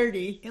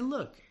 5:30. And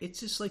look, it's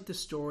just like the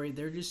story.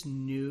 They're just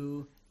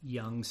new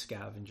young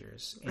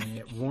scavengers, and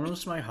it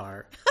warms my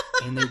heart.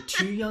 And they're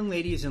two young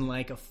ladies in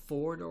like a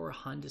 4-door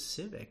Honda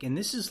Civic, and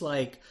this is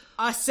like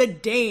a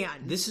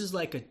sedan. This is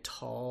like a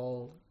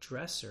tall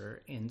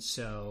dresser, and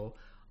so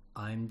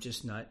I'm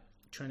just not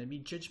trying to be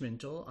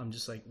judgmental. I'm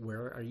just like,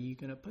 where are you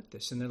gonna put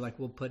this? And they're like,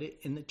 we'll put it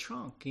in the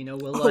trunk. You know,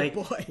 we'll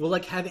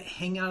have it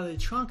hang out of the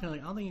trunk. And I'm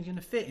like, I don't think it's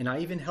gonna fit. And I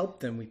even helped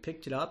them. We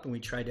picked it up and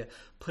we tried to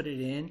put it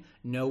in.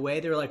 No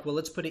way. They're like, well,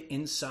 let's put it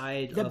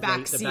inside the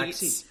back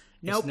seat.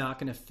 Nope. It's not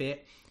gonna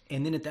fit.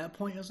 And then at that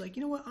point, I was like,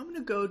 you know what? I'm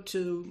gonna go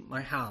to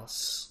my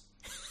house.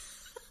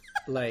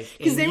 Like,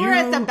 because they were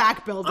at the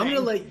back building. I'm gonna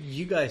let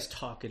you guys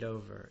talk it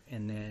over,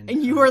 and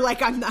then you were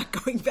like, I'm not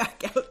going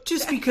back out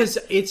just because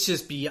it's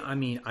just I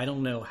mean, I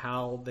don't know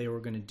how they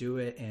were gonna do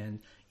it, and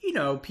you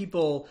know,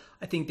 people,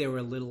 I think they were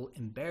a little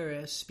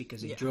embarrassed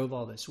because they drove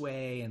all this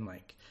way, and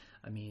like,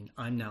 I mean,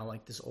 I'm now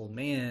like this old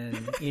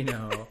man, you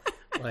know,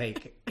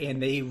 like,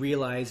 and they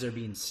realize they're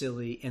being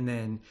silly, and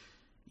then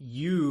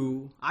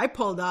I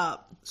pulled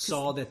up,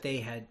 saw that they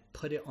had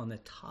put it on the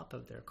top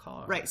of their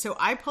car. Right. So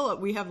I pull up,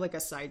 we have like a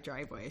side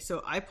driveway.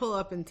 So I pull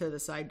up into the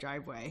side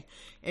driveway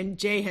and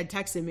Jay had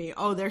texted me,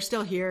 oh, they're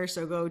still here.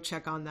 So go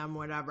check on them,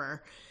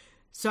 whatever.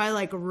 So I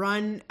like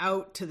run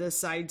out to the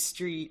side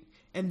street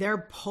and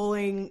they're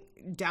pulling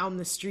down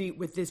the street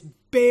with this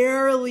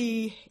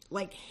barely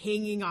like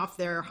hanging off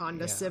their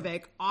Honda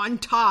Civic on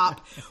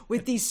top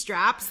with these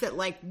straps that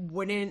like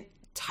wouldn't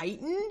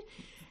tighten.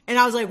 And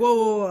I was like,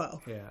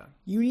 whoa. Yeah.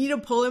 You need to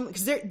pull him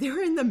because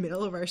they're in the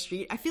middle of our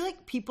street. I feel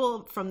like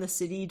people from the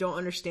city don't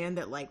understand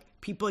that like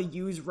people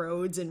use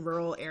roads in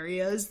rural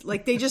areas.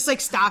 Like they just like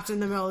stopped in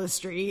the middle of the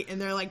street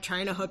and they're like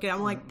trying to hook it.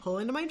 I'm like, pull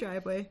into my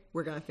driveway.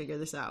 We're going to figure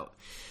this out.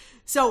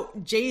 So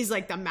Jay's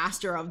like the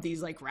master of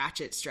these like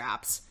ratchet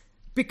straps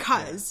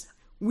because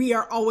we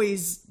are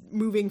always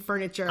moving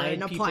furniture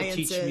and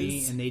appliances. People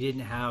teach me and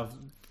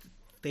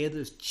they had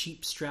those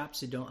cheap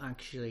straps that don't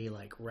actually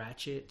like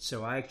ratchet.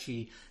 So I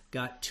actually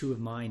got 2 of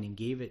mine and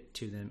gave it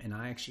to them, and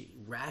I actually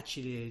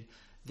ratcheted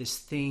this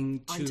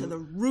thing onto the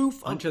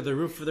roof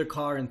of their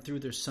car and through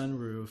their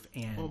sunroof.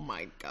 And oh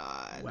my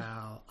God!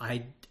 Wow,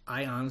 I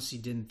honestly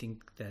didn't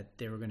think that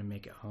they were going to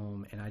make it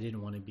home, and I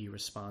didn't want to be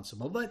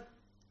responsible, but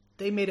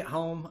they made it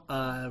home.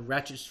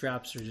 Ratchet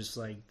straps are just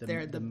like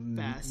they're the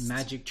best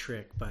magic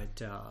trick,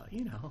 but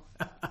you know.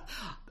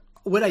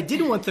 What I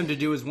didn't want them to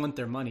do is want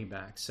their money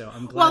back, so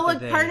I'm glad. Well,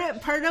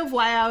 look, part of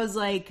why I was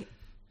like,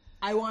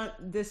 I want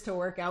this to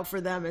work out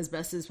for them as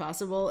best as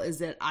possible. Is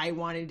that I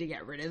wanted to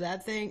get rid of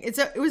that thing. It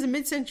was a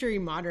mid-century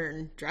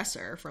modern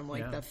dresser from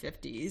like the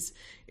 50s.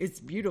 It's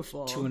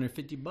beautiful.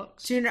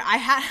 $250.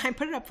 I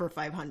put it up for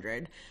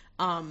 $500.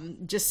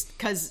 Just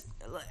because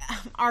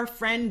our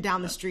friend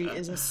down the street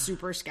is a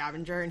super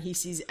scavenger and he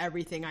sees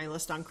everything I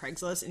list on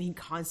Craigslist and he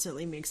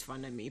constantly makes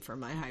fun of me for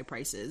my high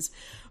prices.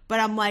 But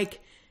I'm like,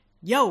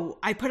 yo,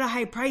 I put a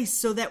high price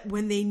so that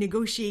when they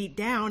negotiate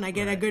down, I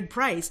get a good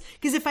price.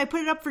 Because if I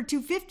put it up for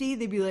 $250,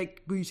 they'd be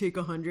like, will you take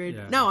 $100?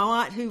 Yeah. No, I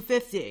want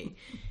 $250.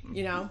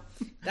 You know,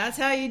 that's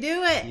how you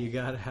do it. You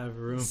got to have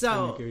room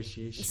for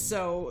negotiation.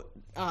 So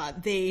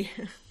they...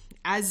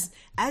 As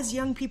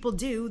young people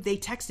do, they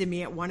texted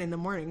me at 1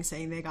 a.m.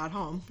 saying they got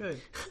home. Good.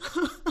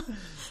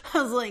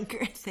 I was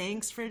like,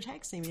 thanks for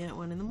texting me at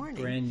 1 a.m.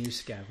 Brand new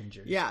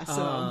scavengers. Yeah,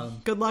 so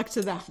good luck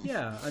to them.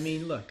 Yeah, I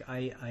mean, look,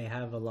 I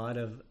have a lot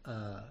of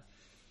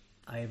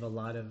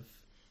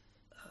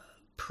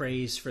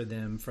praise for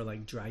them for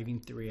like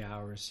driving 3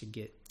 hours to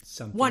get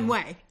something one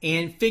way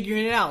and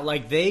figuring it out.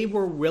 Like they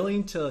were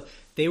ready to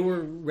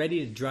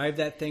drive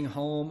that thing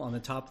home on the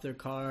top of their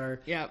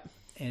car. Yep.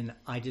 And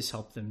I just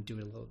helped them do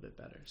it a little bit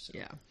better. So.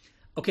 Yeah.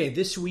 Okay,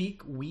 this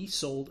week we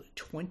sold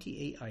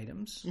 28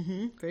 items.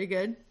 Mm-hmm. Very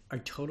good. Our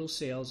total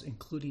sales,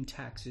 including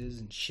taxes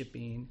and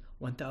shipping,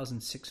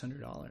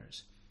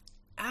 $1,600.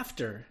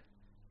 After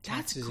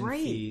taxes and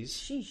fees,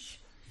 sheesh,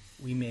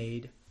 we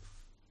made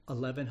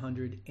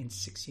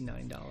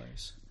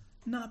 $1,169.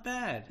 Not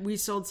bad. We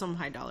sold some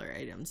high dollar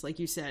items, like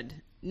you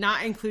said,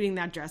 not including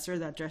that dresser.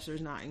 That dresser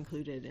is not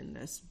included in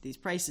these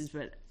prices,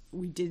 but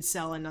we did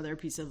sell another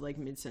piece of like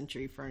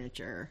mid-century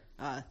furniture.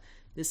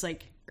 This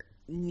like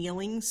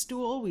kneeling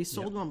stool. We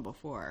sold one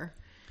before.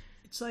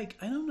 It's like,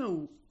 I don't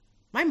know.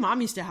 My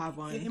mom used to have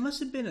one. It must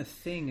have been a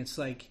thing. It's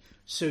like,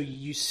 so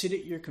you sit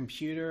at your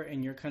computer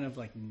and you're kind of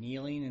like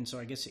kneeling, and so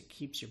I guess it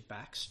keeps your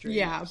back straight.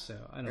 Yeah. So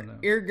I don't know.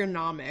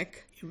 Ergonomic.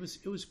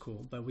 It was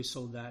cool, but we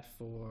sold that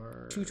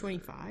for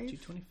 $225.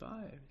 $225.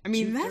 I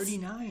mean,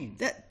 $239.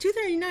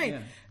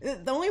 $239. Yeah.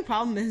 The only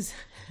problem is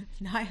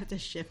now I have to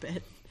ship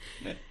it.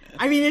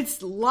 I mean,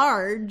 it's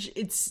large.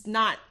 It's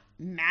not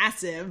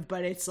massive,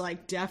 but it's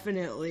like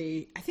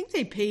definitely. I think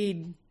they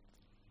paid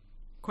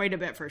quite a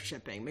bit for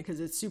shipping because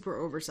it's super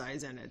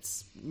oversized and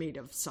it's made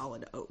of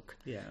solid oak.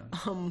 Yeah.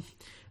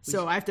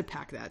 So I have to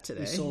pack that today.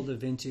 We sold a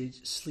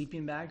vintage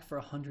sleeping bag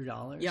for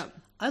 $100. Yep.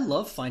 I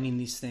love finding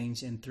these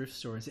things in thrift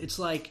stores. It's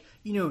like,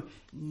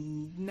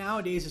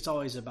 nowadays it's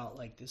always about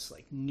like this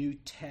like new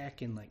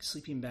tech and like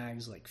sleeping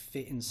bags like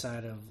fit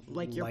inside of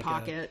like your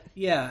pocket.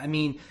 Yeah, I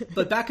mean,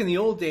 but back in the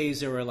old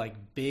days they were like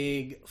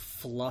big,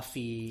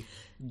 fluffy,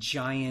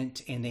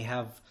 giant, and they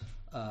have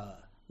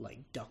like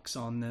ducks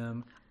on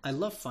them. I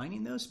love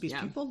finding those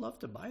because people love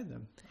to buy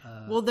them.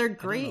 Well, they're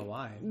great. I don't know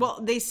why. Well,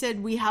 they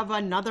said we have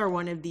another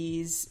one of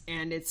these,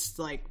 and it's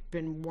like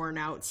been worn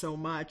out so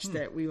much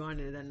that we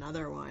wanted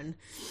another one.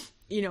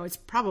 It's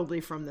probably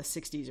from the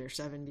 60s or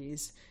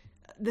 70s.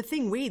 The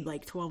thing weighed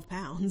like 12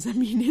 pounds. I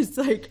mean, it's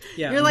like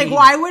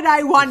why would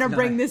I want to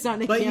bring this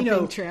on a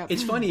camping trip?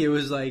 It's funny. It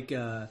was like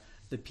the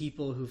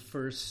people who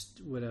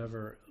first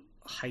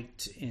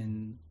hiked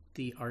in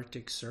the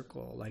Arctic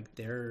Circle. Like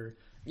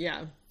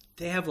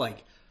they have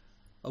like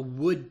a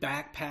wood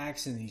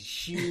backpacks and these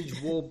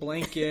huge wool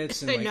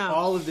blankets and like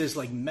all of this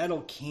like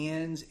metal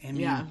cans. I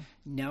mean,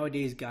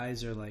 nowadays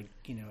guys are like,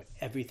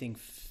 everything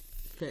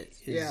fits.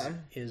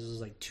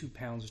 Is like 2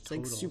 pounds it's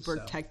total. Like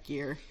super tech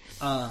gear.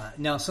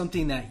 Now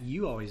something that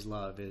you always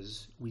love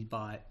is we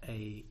bought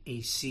a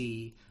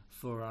AC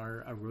for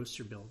our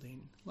roaster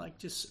building, like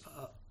just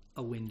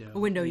a window. A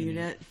window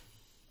unit.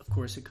 Of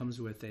course, it comes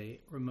with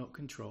a remote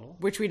control,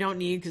 which we don't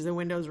need because the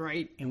window's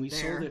right and we there.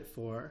 sold it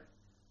for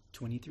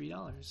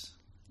 $23.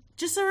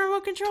 Just a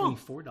remote control.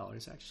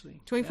 $24 actually.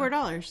 $24.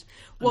 Yeah.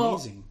 Well,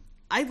 amazing.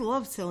 I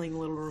love selling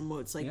little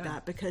remotes like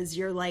that because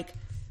you're like,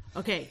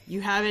 okay,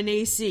 you have an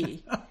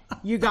AC.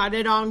 You got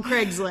it on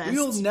Craigslist.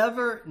 We'll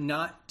never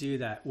not do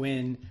that.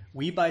 When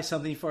we buy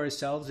something for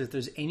ourselves, if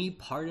there's any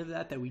part of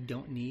that we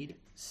don't need,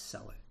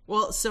 sell it.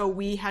 Well,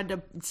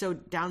 so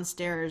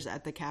downstairs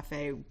at the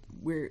cafe,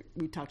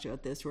 we talked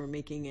about this. We're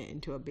making it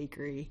into a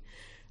bakery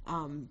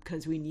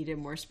because we needed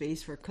more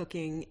space for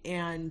cooking,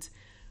 and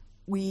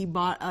we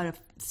bought a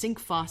sink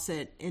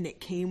faucet, and it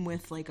came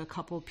with like a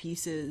couple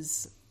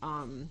pieces.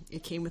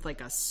 It came with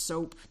like a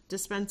soap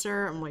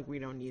dispenser. I'm like, we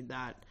don't need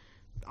that.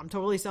 I'm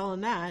totally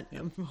selling that.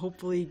 Yep. And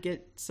hopefully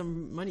get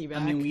some money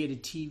back. I mean, we had a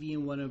TV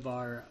in one of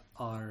our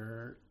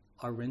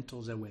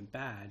rentals that went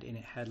bad, and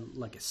it had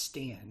like a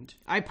stand.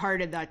 I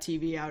parted that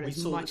TV out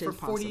as much as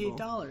possible. We sold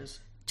it for $48.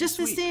 Just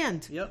the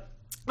stand. Yep.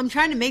 I'm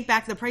trying to make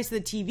back the price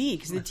of the TV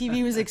because the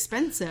TV was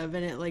expensive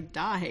and it like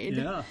died.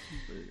 Yeah.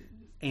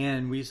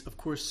 And we, of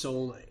course,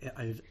 sold.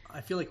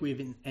 I feel like we have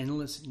an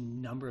endless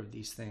number of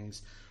these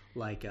things,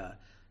 like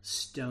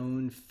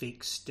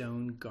fake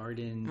stone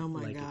garden, oh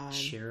my like God. a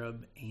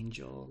cherub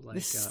angel. Like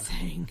This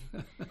thing.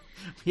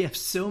 we have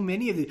so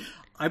many of these.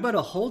 I bought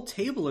a whole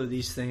table of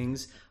these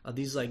things, of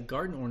these like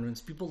garden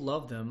ornaments. People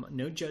love them.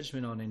 No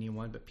judgment on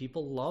anyone, but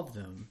people love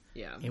them.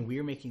 Yeah. And we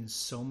are making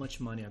so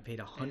much money. I paid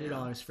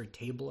 $100 for a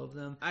table of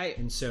them.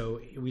 And so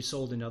we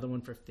sold another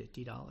one for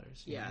 $50.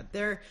 Yeah.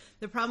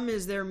 The problem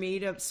is they're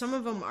made of, some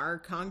of them are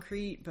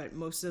concrete, but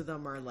most of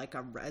them are like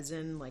a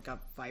resin, like a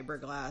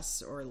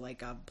fiberglass or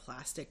like a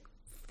plastic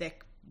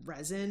thick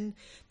resin.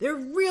 They're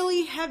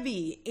really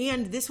heavy,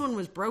 and this one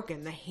was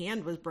broken. The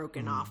hand was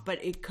broken off,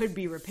 but it could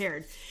be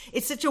repaired.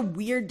 It's such a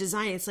weird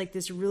design. It's like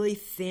this really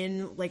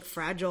thin, like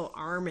fragile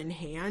arm and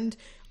hand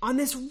on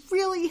this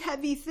really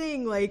heavy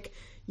thing, like,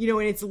 you know,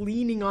 and it's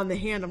leaning on the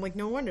hand. I'm like,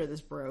 no wonder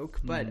this broke.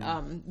 But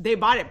they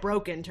bought it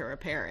broken to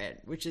repair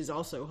it, which is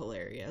also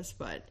hilarious.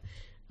 But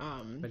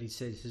he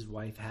said his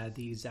wife had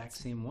the exact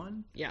same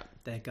one. Yeah,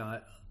 that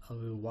got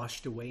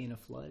washed away in a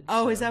flood.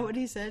 Oh, so. Is that what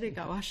he said? It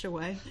got washed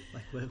away.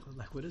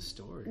 What a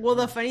story. Well,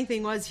 the funny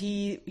thing was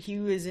he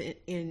was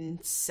in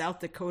South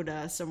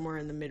Dakota, somewhere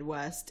in the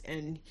Midwest,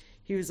 and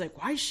he was like,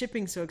 "Why is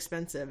shipping so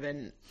expensive?"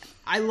 And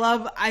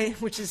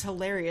which is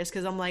hilarious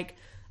because I'm like,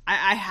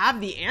 I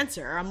have the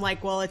answer. I'm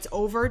like, well, it's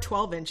over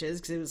 12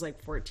 inches because it was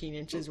like 14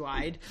 inches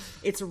wide.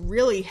 It's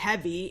really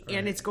heavy,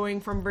 and it's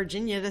going from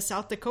Virginia to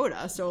South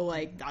Dakota. So,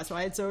 like, that's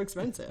why it's so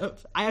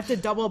expensive. I have to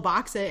double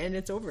box it, and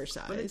it's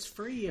oversized. But it's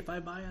free if I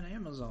buy on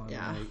Amazon.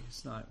 Yeah. Like,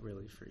 it's not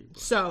really free.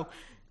 But... So,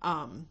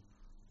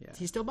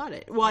 he still bought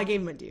it. Well, I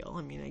gave him a deal.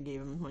 I mean, I gave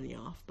him money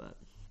off, but...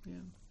 Yeah,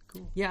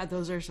 cool. Yeah,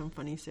 those are some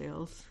funny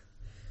sales.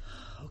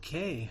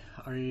 Okay.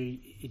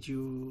 Did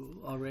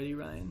you all ready,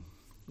 Ryan?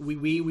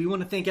 We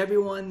want to thank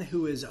everyone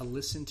who has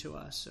listened to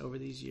us over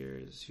these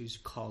years, who's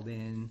called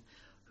in,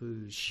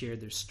 who's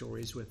shared their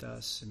stories with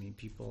us. I mean,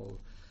 people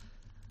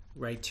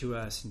write to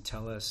us and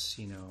tell us,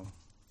 you know,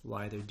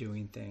 why they're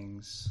doing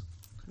things.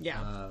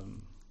 Yeah.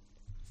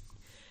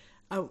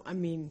 I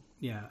mean,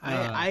 yeah,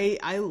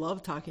 I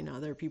love talking to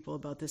other people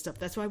about this stuff.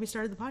 That's why we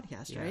started the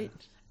podcast, right?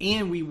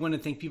 And we want to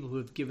thank people who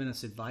have given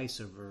us advice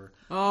over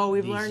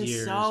we've these learned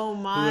years, so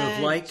much. Who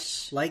have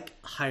like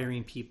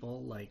hiring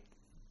people, like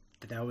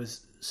that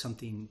was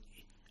something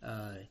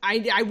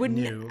I wouldn't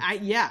new.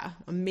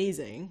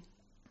 Amazing.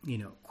 You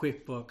know,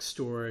 QuickBooks,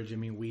 storage. I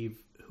mean,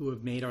 who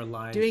have made our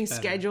lives doing better.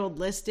 Scheduled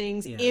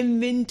listings,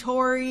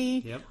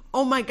 inventory. Yep.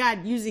 Oh my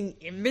God, using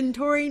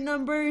inventory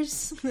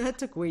numbers. That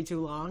took way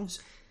too long.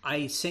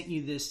 I sent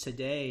you this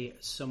today.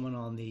 Someone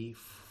on the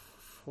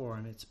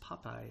forum. It's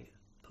Popeye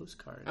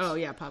postcards. Oh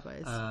yeah,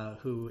 Popeyes.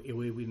 Who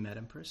we met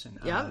in person.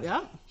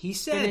 Yeah. He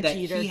said that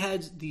he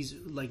had these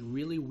like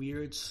really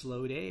weird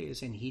slow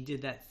days, and he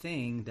did that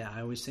thing that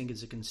I always think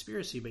is a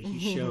conspiracy, but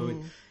he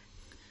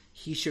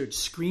showed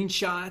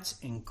screenshots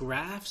and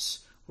graphs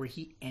where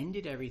he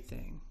ended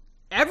everything,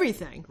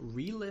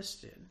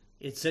 relisted.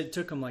 It said it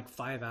took him like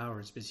 5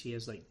 hours because he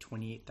has like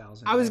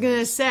 28,000. I was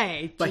gonna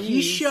say, but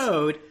he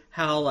showed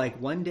how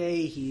like one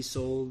day he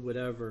sold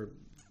whatever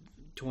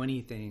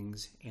 20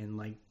 things, and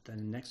like the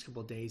next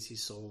couple of days he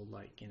sold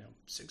like, you know,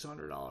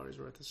 $600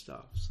 worth of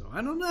stuff. So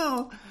I don't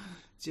know,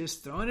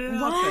 just throwing it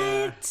out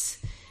there.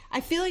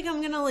 I feel like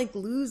I'm gonna like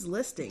lose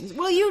listings.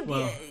 Well,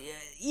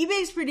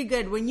 eBay's pretty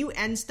good when you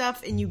end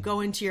stuff and you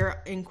go into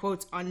your, in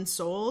quotes,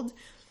 unsold.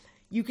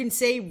 You can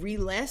say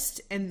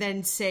relist and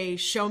then say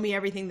show me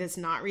everything that's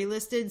not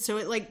relisted. So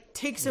it like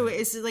takes away.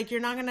 It's like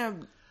you're not gonna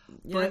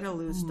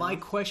lose stuff. My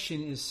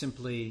question is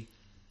simply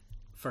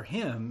for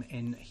him,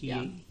 and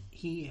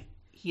he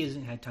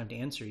hasn't had time to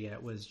answer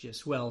yet. Was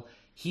just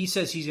he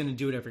says he's going to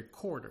do it every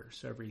quarter,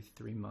 so every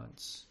 3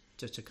 months,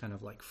 just to kind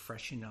of like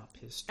freshen up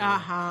his story.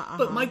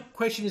 But my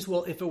question is,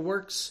 if it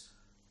works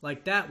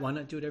like that, why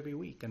not do it every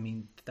week? I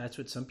mean, that's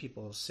what some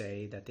people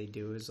say that they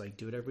do, is like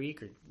do it every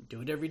week or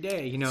do it every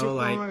day. You know,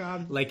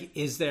 like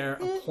is there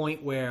a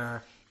point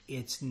where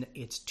it's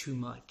too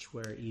much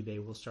where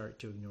eBay will start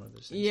to ignore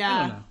those things? Yeah, I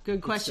don't know.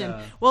 good question.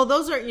 Well,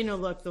 those are,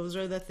 those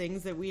are the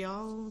things that we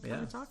all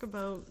kind of talk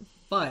about.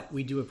 But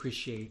we do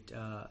appreciate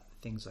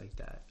things like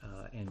that,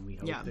 and we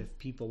hope if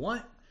people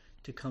want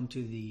to come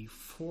to the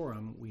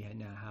forum we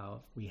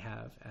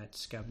have at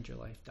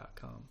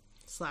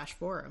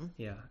scavengerlife.com/forum.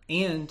 Yeah,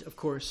 and of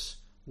course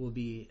we'll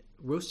be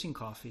roasting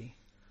coffee,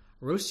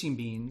 roasting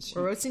beans.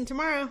 We're roasting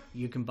tomorrow.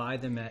 You can buy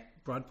them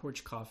at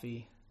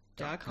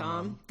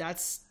broadporchcoffee.com.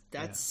 That's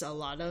a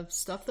lot of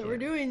stuff that we're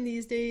doing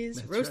these days.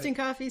 That's roasting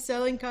coffee,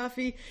 selling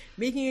coffee,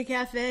 making a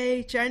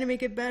cafe, trying to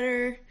make it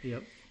better.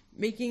 Yep.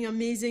 Making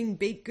amazing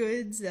baked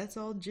goods. That's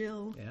all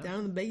Jill down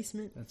in the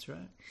basement. That's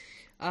right.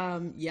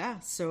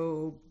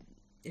 So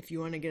if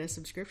you want to get a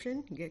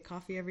subscription, you get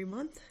coffee every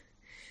month.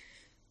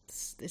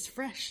 It's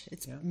fresh.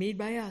 It's made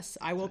by us.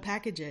 I will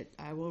package it.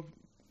 I will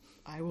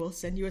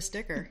send you a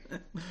sticker.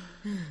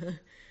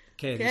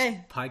 Okay. This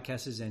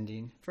podcast is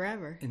ending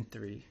forever. In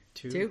 3,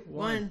 2,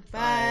 1.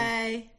 Bye.